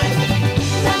the time.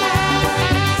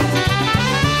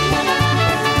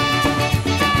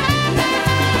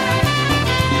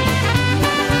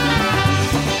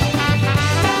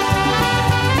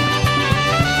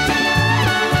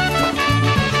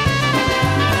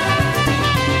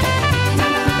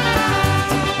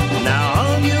 Now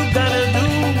all you gotta do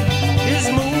is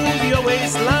move your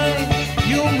waistline.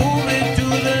 You move it to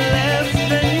the left,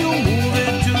 then you move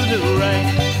it to the right.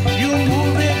 You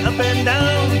move it up and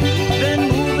down, then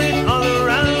move it all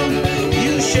around.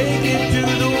 You shake it to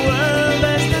the world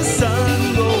as the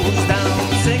sun goes down.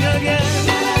 Sing again.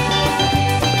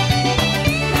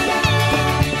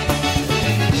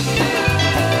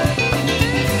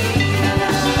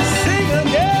 Sing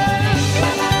again.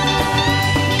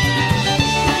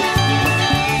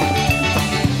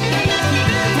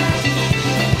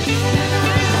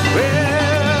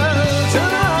 Well,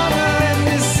 turn around and let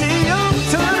me see you.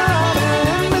 Turn around and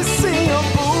let me see you.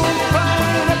 Boom,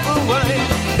 pineapple wine.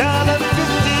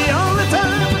 $1.50 all the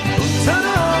time. Turn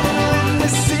around and let me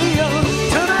see you.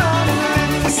 Turn around and let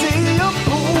me see you.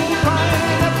 Boom,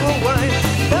 pineapple wine.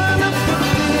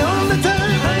 $1.50 all the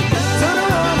time. Turn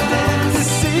around and let me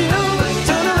see you.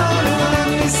 Turn around and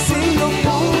let me see you.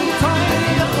 Boom,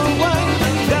 pineapple wine.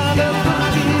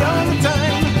 $1.50 all the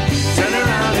time. Turn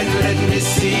around and let me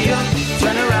see you.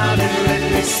 Turn around and let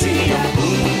me see you.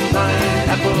 Boom,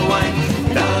 pineapple wine.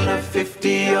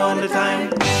 $1.50 all the time.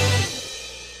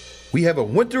 We have a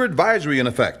winter advisory in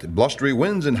effect. Blustery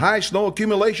winds and high snow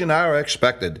accumulation are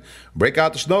expected. Break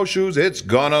out the snowshoes, it's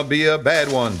gonna be a bad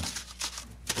one.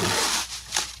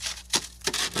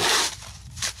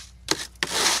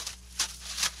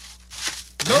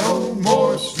 No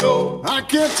more snow. I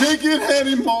can't take it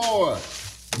anymore.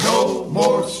 No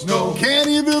more snow. Can't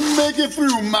even make it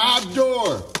through my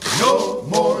door. No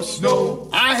more snow.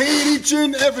 I hate each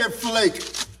and every flake.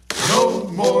 No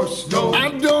more snow. I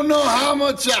don't know how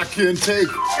much I can take.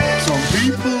 Some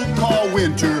people call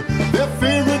winter their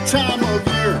favorite time of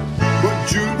year. But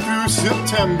June through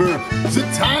September is the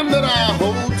time that I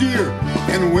hold dear.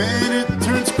 And when it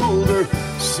turns colder,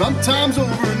 sometimes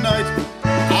overnight,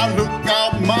 I look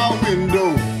out my window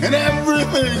and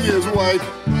everything is white.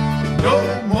 No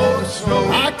more snow.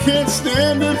 I can't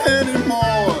stand it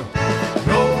anymore.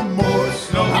 No more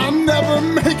snow. I'll never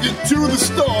make it to the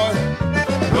store.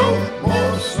 No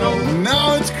more snow.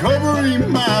 Now it's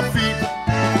covering my feet.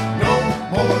 No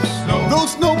more snow.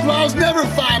 Those snowplows never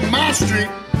find my street.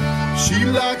 She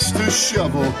likes to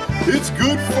shovel. It's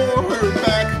good for her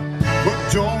back. But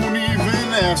don't even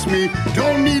ask me.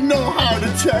 Don't need no heart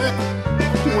attack.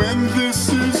 When this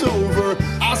is over,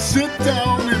 I sit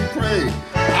down and pray.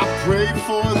 I pray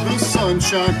for the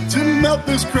sunshine to melt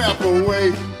this crap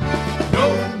away. No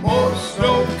more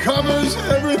snow covers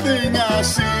everything I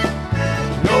see.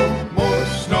 No more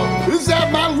snow. Is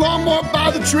that my lawnmower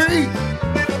by the tree?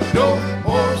 No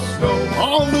more snow.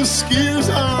 All the skiers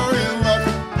are in luck.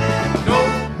 No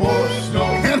more snow.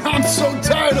 And I'm so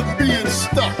tired of being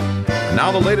stuck. And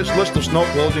now the latest list of snow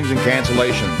closings and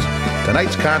cancellations.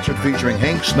 Tonight's concert featuring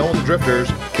Hank Snow and the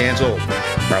Drifters, canceled.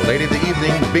 Our Lady of the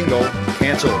Evening, Bingo,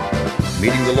 canceled.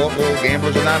 Meeting the Local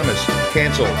Gamblers Anonymous,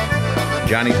 canceled.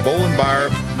 Johnny's Bowling Bar,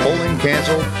 bowling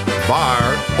canceled.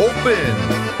 Bar open.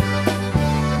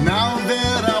 Now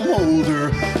that I'm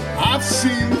older, I've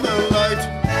seen the light.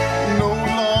 No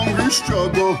longer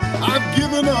struggle, I've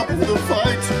given up the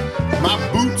fight. My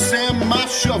boots and my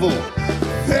shovel,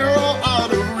 they're all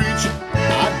out of reach.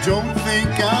 I don't think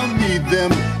I'll need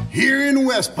them here in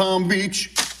West Palm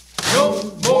Beach.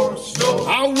 No more snow.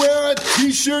 I'll wear a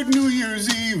t-shirt New Year's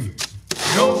Eve.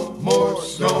 No more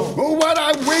snow. But why'd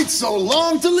I wait so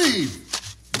long to leave?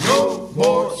 No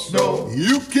more snow.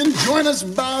 You can join us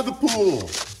by the pool.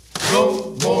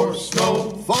 No more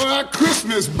snow. For our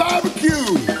Christmas barbecue.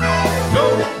 No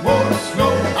more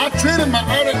snow. I traded my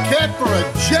Arctic Cat for a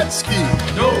jet ski.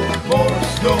 No more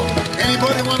snow.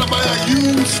 Anybody want to buy a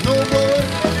used snowboard?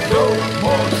 No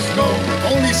more snow.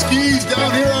 Only skis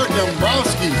down here are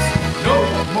Dombrowski's. No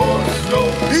more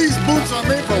snow. These boots are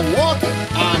made for walking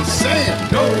on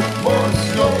sand. No more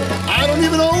snow. I don't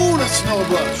even own a snow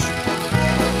brush.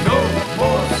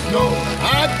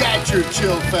 What's your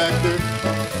chill factor?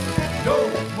 No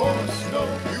more snow.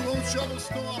 You won't shovel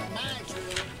snow off my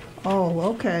trail. Oh,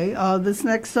 okay. This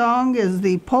next song is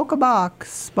the Polka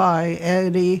Box by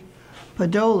Eddie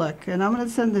Podolak. And I'm going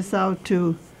to send this out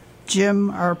to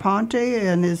Jim Arponte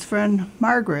and his friend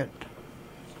Margaret.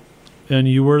 And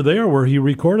you were there where he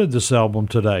recorded this album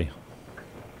today.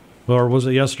 Or was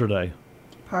it yesterday?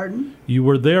 Pardon? You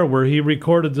were there where he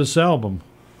recorded this album.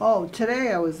 Oh,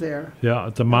 today I was there. Yeah,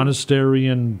 at the monastery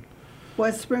in...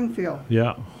 West Springfield.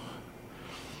 Yeah.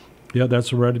 Yeah,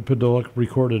 that's where Eddie Podolak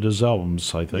recorded his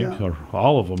albums, I think. Yeah. Or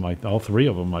all of them, all three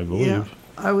of them, I believe. Yeah.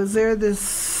 I was there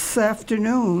this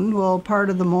afternoon, well,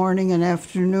 part of the morning and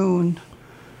afternoon,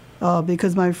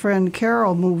 because my friend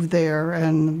Carol moved there,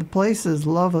 and the place is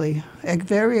lovely.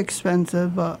 Very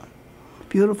expensive, but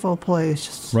beautiful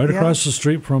place. Right Yeah. across the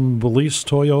street from Belize,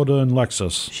 Toyota, and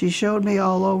Lexus. She showed me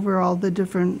all over all the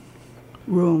different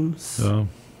rooms. Yeah.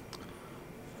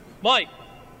 Mike,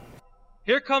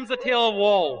 here comes the tale of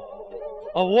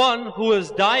woe, of one who is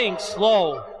dying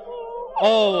slow.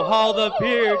 Oh, how the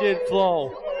beer did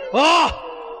flow. Ah!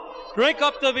 Drink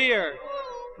up the beer.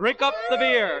 Drink up the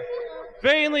beer.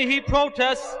 Vainly he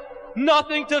protests,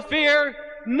 nothing to fear,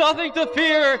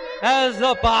 as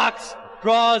the box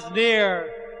draws near.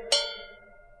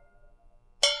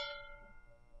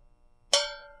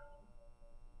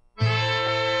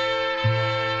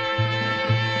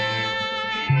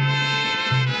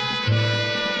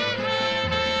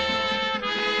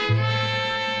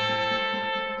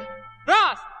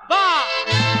 Raz, dva!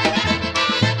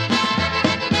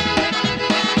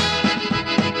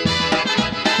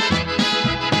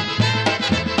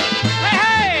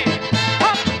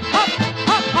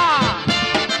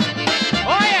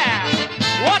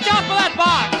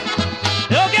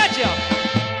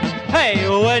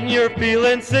 When you're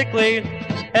feeling sickly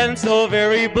and so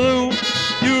very blue,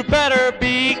 you better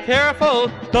be careful,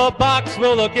 the box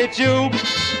will look at you.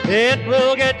 It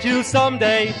will get you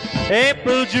someday,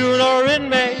 April, June, or in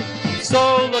May,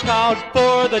 so look out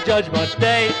for the judgment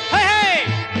day. Hey, hey!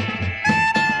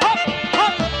 Hop,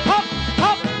 hop, hop,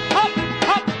 hop, hop,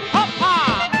 hop, hop,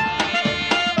 ha!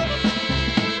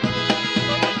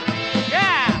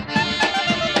 Yeah!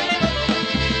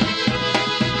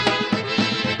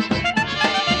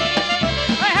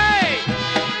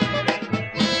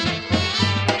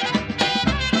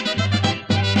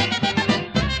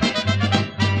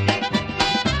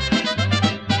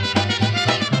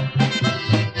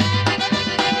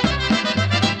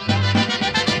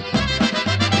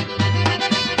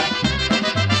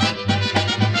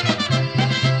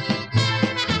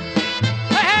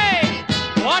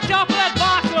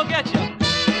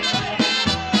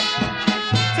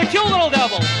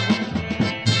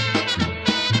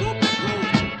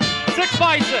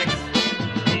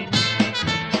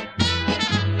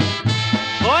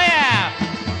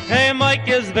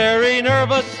 Is very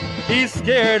nervous, he's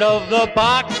scared of the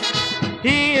box.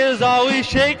 He is always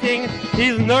shaking,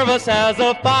 he's nervous as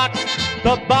a fox.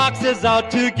 The box is out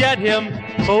to get him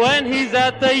when he's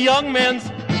at the young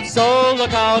men's, so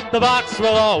look out, the box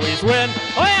will always win.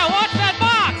 Oh yeah, watch that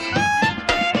box!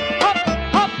 Hop,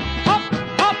 hop, hop,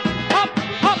 hop, hop,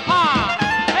 hop, ha!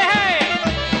 Hey, hey!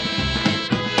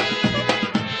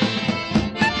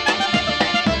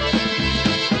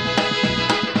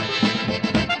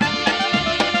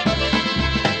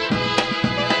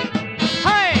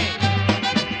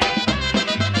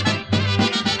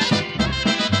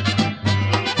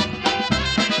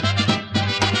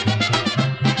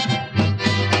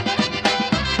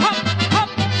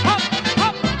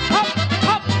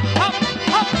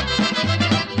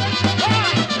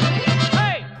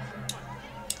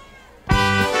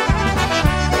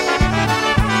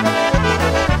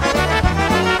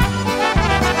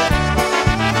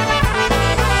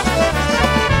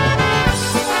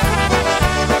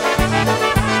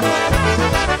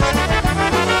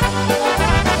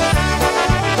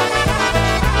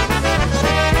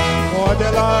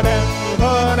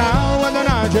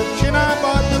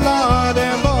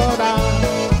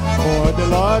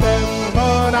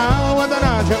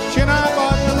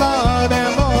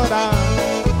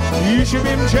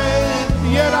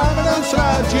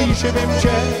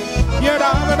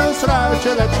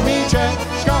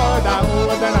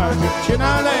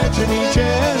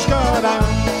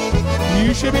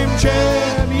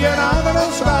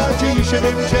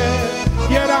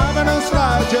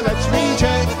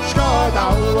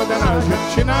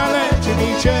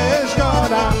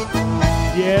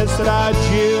 Jest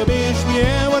radziłbyś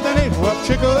mnie, ładny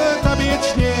chłopczyku, tobie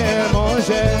nie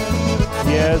może.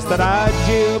 Jest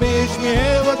radziłbyś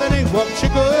mnie, ładny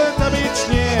chłopczyku, tobie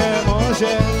nie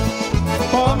może.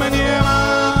 Po mnie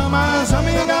mama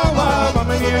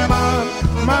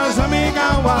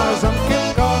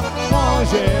zamkienko,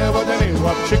 może ładny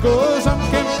chłopczyku,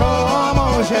 zamkienko,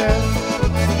 może.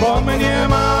 Bo mnie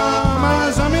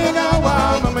mama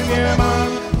zamigała,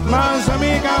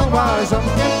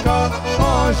 zamkienko,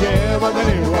 może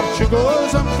ładny chłopczyku,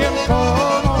 zamkienko,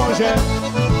 może.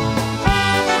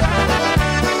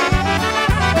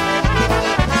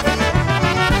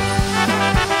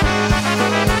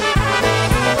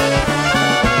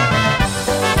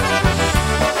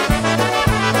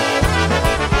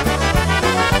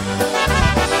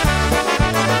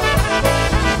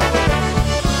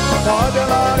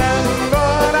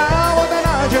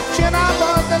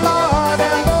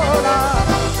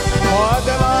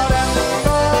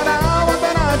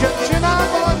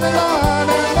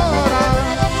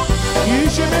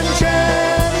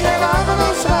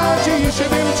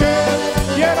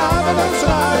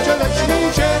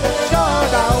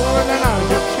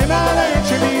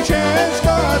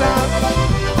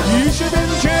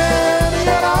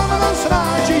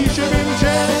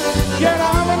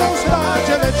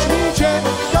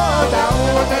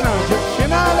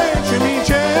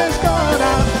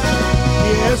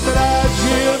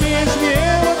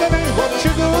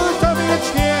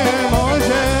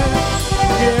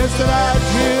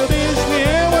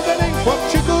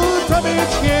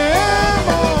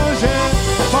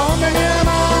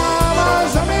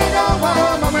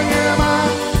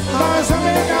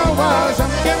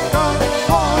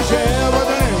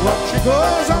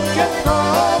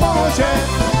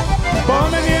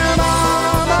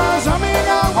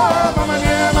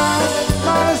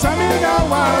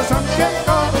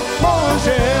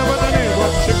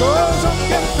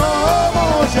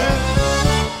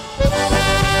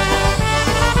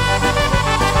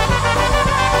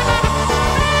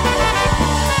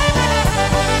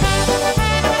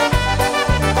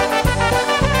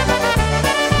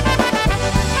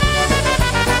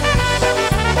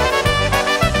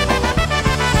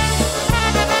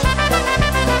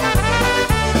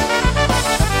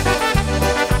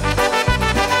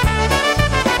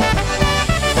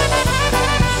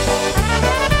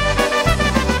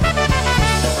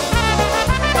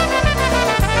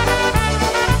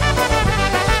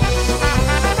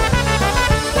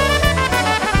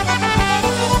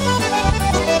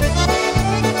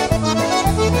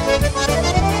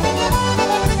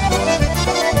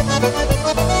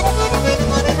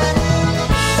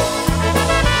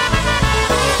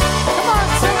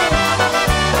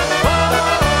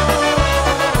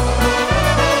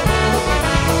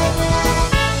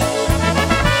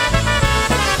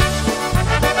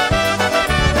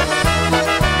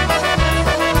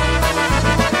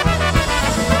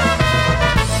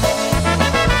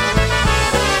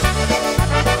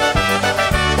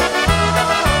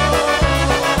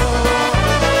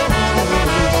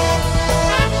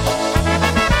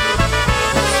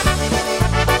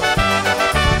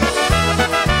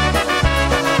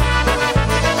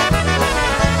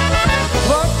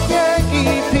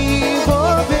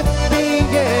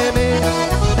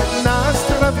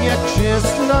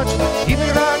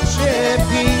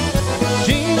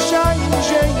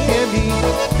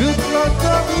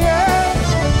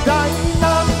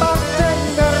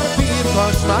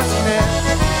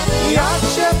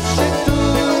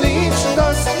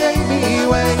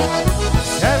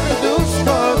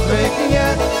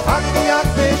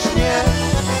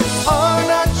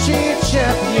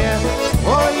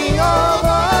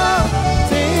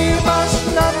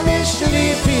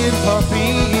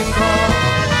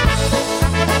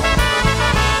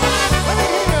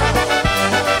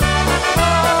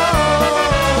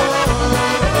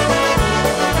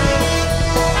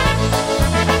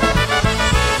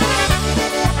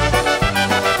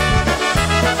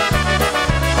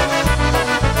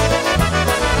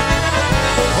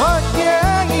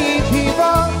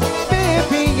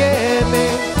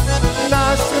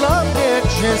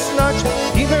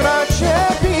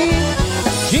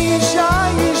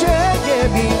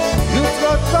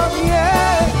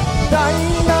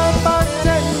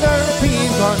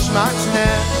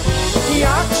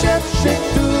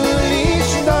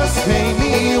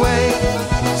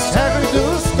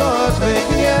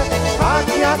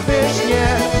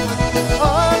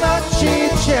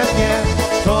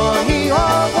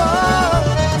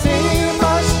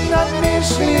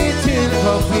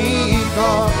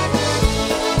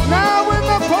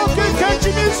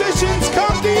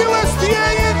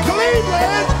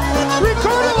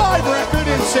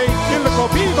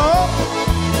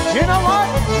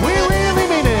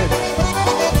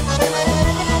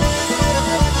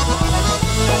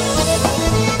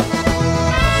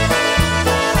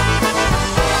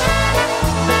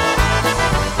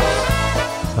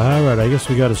 right, I guess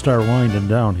we got to start winding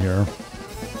down here.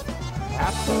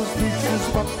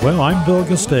 Well, I'm Bill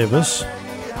Gustavus.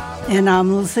 And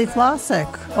I'm Lucy Flossick.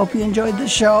 Hope you enjoyed the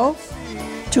show.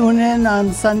 Tune in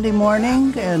on Sunday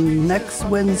morning and next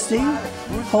Wednesday.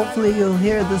 Hopefully you'll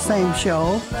hear the same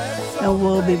show. And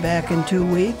we'll be back in 2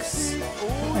 weeks.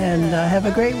 And have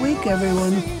a great week,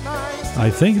 everyone. I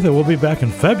think that we'll be back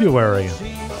in February.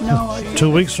 No. 2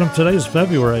 weeks from today is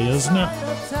February, isn't it?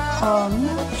 I'm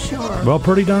not sure. Well,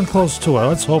 pretty darn close to it.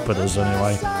 Let's hope it is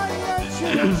anyway.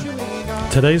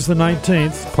 Today's the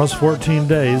 19th, plus 14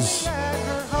 days.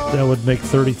 That would make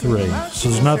 33. So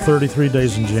there's not 33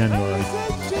 days in January.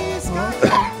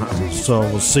 So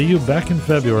we'll see you back in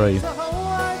February.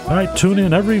 All right, tune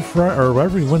in every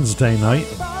Wednesday night,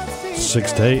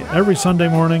 6 to 8. Every Sunday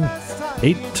morning,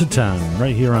 8 to 10,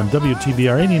 right here on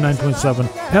WTBR 89.7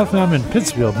 FM in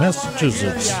Pittsfield,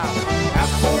 Massachusetts.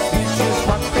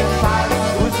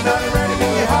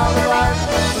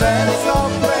 Let's all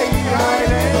play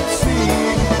hide and seek.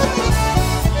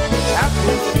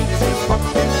 Apple peaches,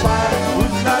 pumpkin pie.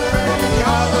 Who's not ready?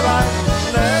 All right.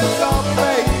 Let's all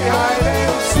play hide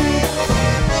and seek.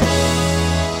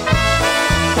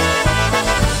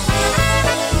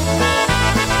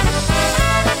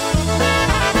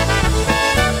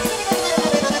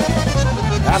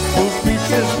 Apple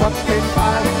peaches, pumpkin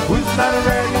pie. Who's not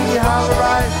ready? All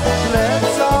right.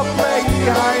 Let's all play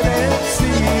hide and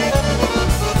seek.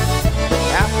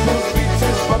 Apple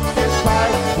peaches, pumpkin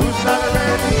pie. Who's not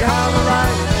ready? All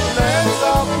right. Let's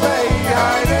all play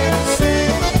hide and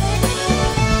seek.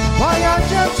 Moja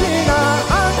dziewczyna,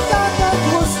 Agata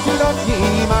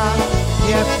tłustotina,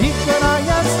 nie piękna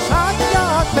jest taka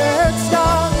tecka.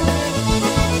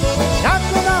 Jak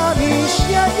ona mi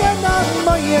śnieje na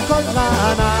moje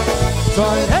kolana, co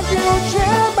lepiej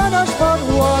uciema nasz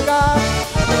podłoga.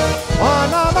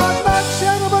 Ona ma tak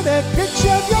czerwone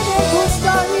czerwione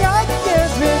usta jak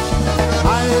niedźwiedź,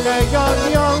 ale ja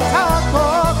ją tak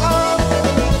kocham.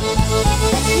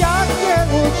 Jak nie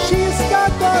uciska,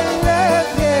 to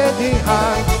lepiej dycha.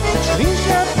 Drzwi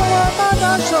się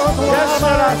połamana, żodłama.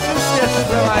 Jeszcze raz, już nie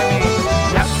śpiewaj mi.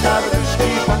 Jak na wróżki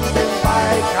pumpkin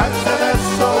pie, każdy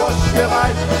wesoło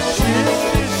śpiewaj.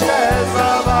 Wszyscy się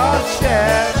zabaw się.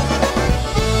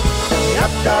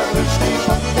 Jak na wróżki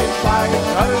pumpkin pie,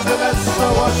 każdy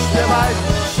wesoło śpiewaj.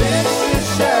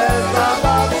 Wszyscy się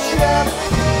zabaw się.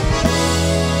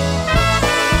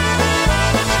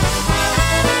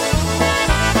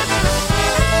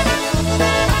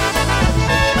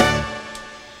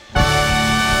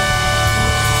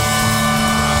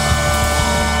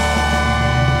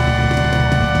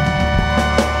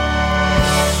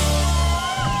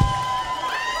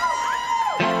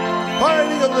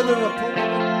 Party a little pool.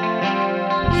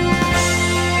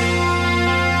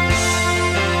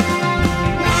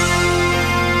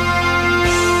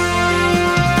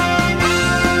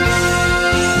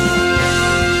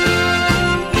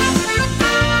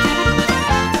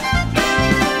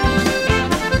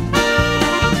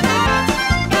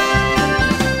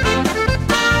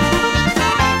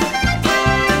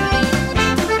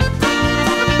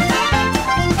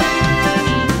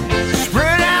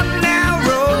 Spread out now,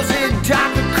 Rosie,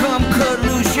 doctor, come cut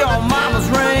loose your mama's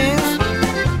reins.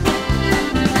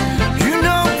 You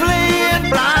know playing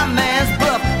blind man's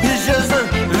bluff is just a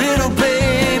little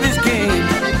baby's game.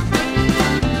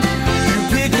 You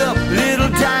pick up little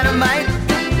dynamite,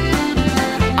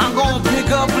 I'm gonna pick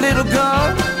up little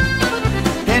gun,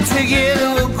 and together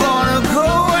we're gonna go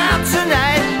out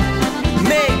tonight,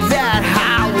 make that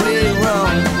highway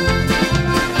run.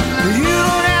 You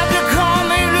don't have to call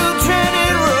me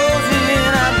Lieutenant Rosie,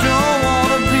 and I don't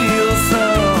wanna be your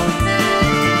son.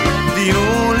 The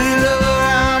only lover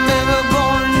I'm ever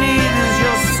gonna need is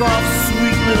your soft,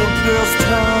 sweet little girl's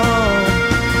tongue.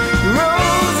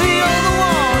 Rosie, you're the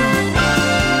one.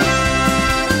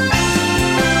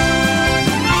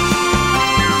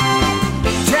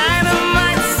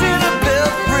 Dynamite's in a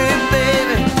belfry.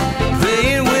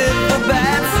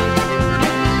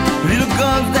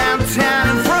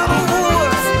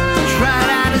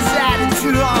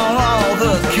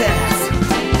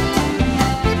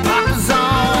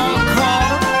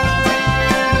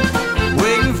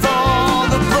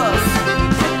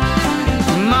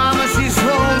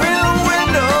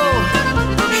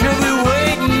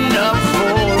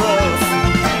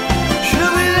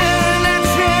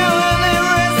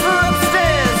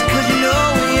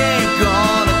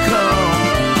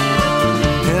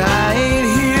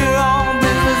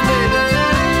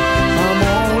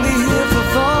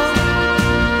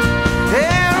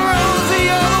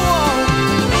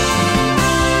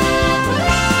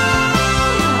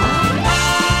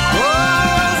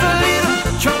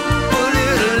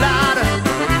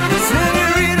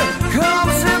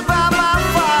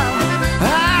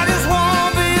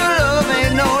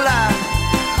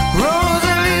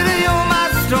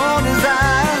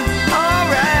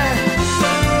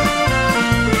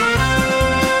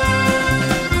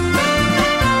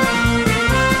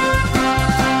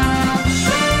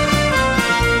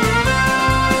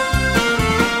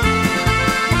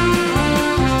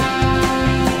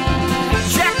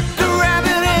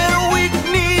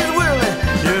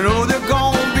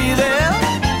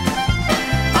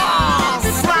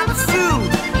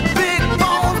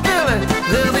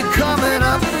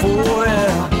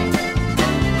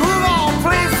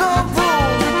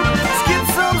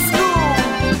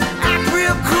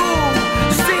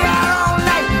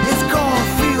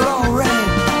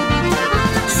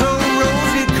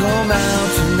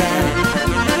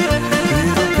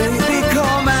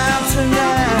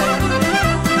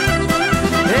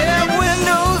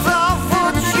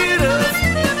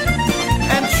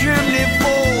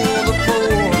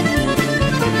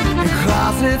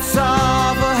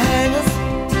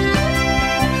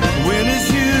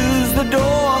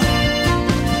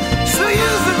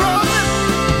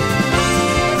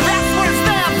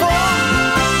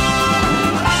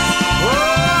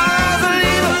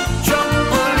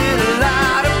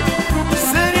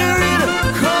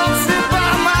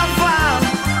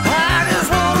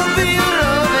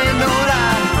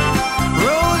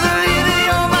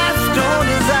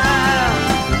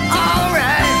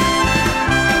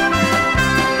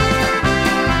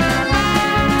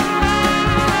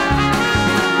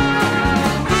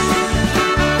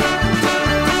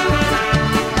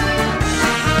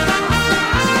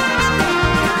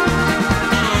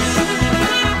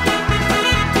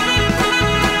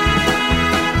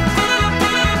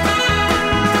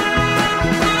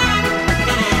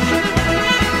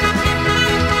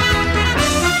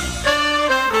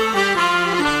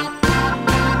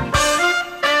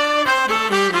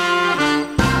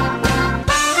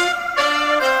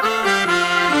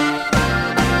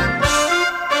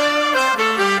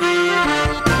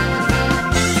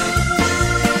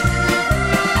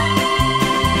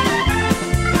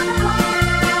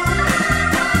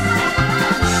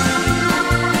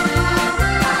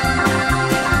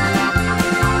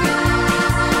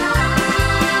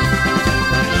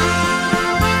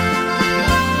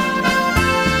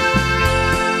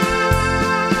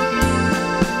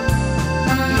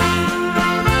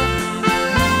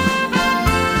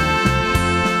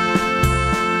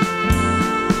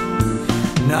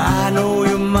 Now I know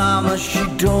your mama, she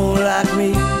don't like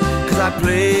me, 'cause I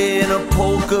play in a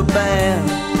polka band.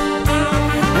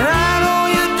 And I know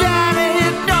your daddy, he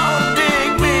don't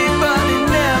dig me, but he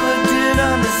never did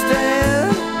understand.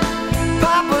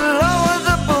 Papa lowered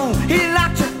the boom, he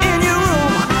locked you in your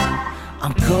room.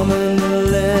 I'm coming